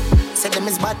 Say them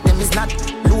is bad, them is not.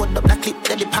 Load up the clip,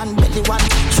 the pan belly one.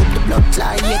 Shoot the blood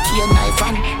fly, AK knife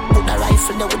and put the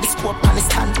rifle there with the scope on his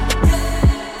stand.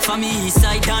 For me, east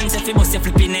side dance, if you bust your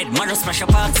flipping head, Marrow smash a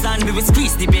park stand. We will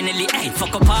squeeze the Benelli, hey,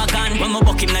 fuck up our gun. When my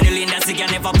buck him na the lane, that's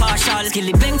again never partial.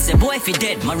 Skilly bang, say boy if he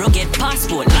dead, Marrow get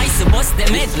passport. Lice bust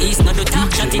them head, east no do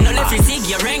talk, shot in no left, receive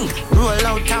your ring. Roll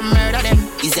out and murder them,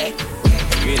 is it?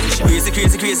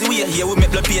 Crazy, we are here, we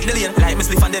make blood paint the lane. Like me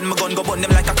spliff and then my gun go burn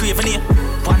them like a craven here.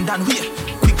 One down way,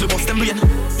 quickly bust them brain.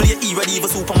 Play E ready, even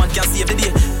Superman can save the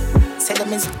day. Say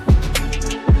them is.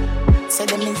 Say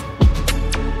them is.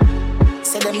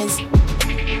 Say them is.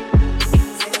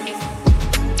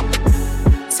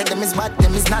 Say them is bad,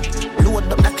 them is not.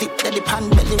 Load up the clip, the pan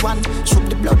belly one. Shoot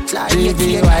the blood fly,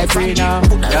 free now.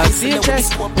 Your C-check,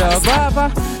 your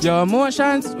guava, your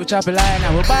emotions. We chop a line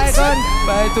and we buy gun.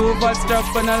 Buy 2 butts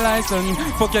truck on a license.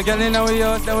 Fuck your girl in our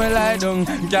house, then we lie down.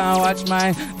 Can't watch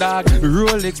my dog.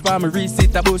 Rolex for me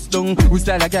receipt a bust down. We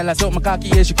style a girl a suck my cocky,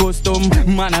 yeah, she custom.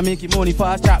 Man I make money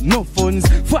fast trap, no funds.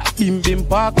 Fat bim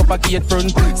park up a gate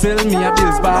front. Sell me a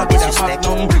bills bag with a pack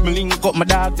down. Me link up my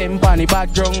dog, them panny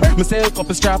back drunk. Me sell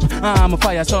couple strap, I'm a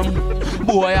fire some.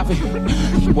 Boy I feel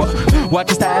what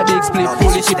is that big split?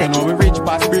 Fully shit and we rich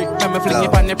past brick. When me fling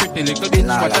it on the pretty little bitch.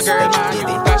 What a girl man, you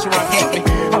cause she want me.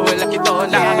 I will lock it all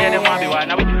down, yeah, they want me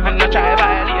one of it. And not try to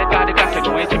violate, got the cash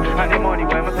to it. And the money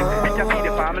when me think, we can feed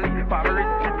the family. Me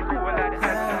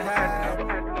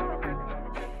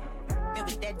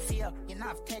we dead fear. You know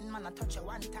have 10 man, I touch you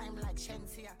one time like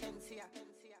Shensia.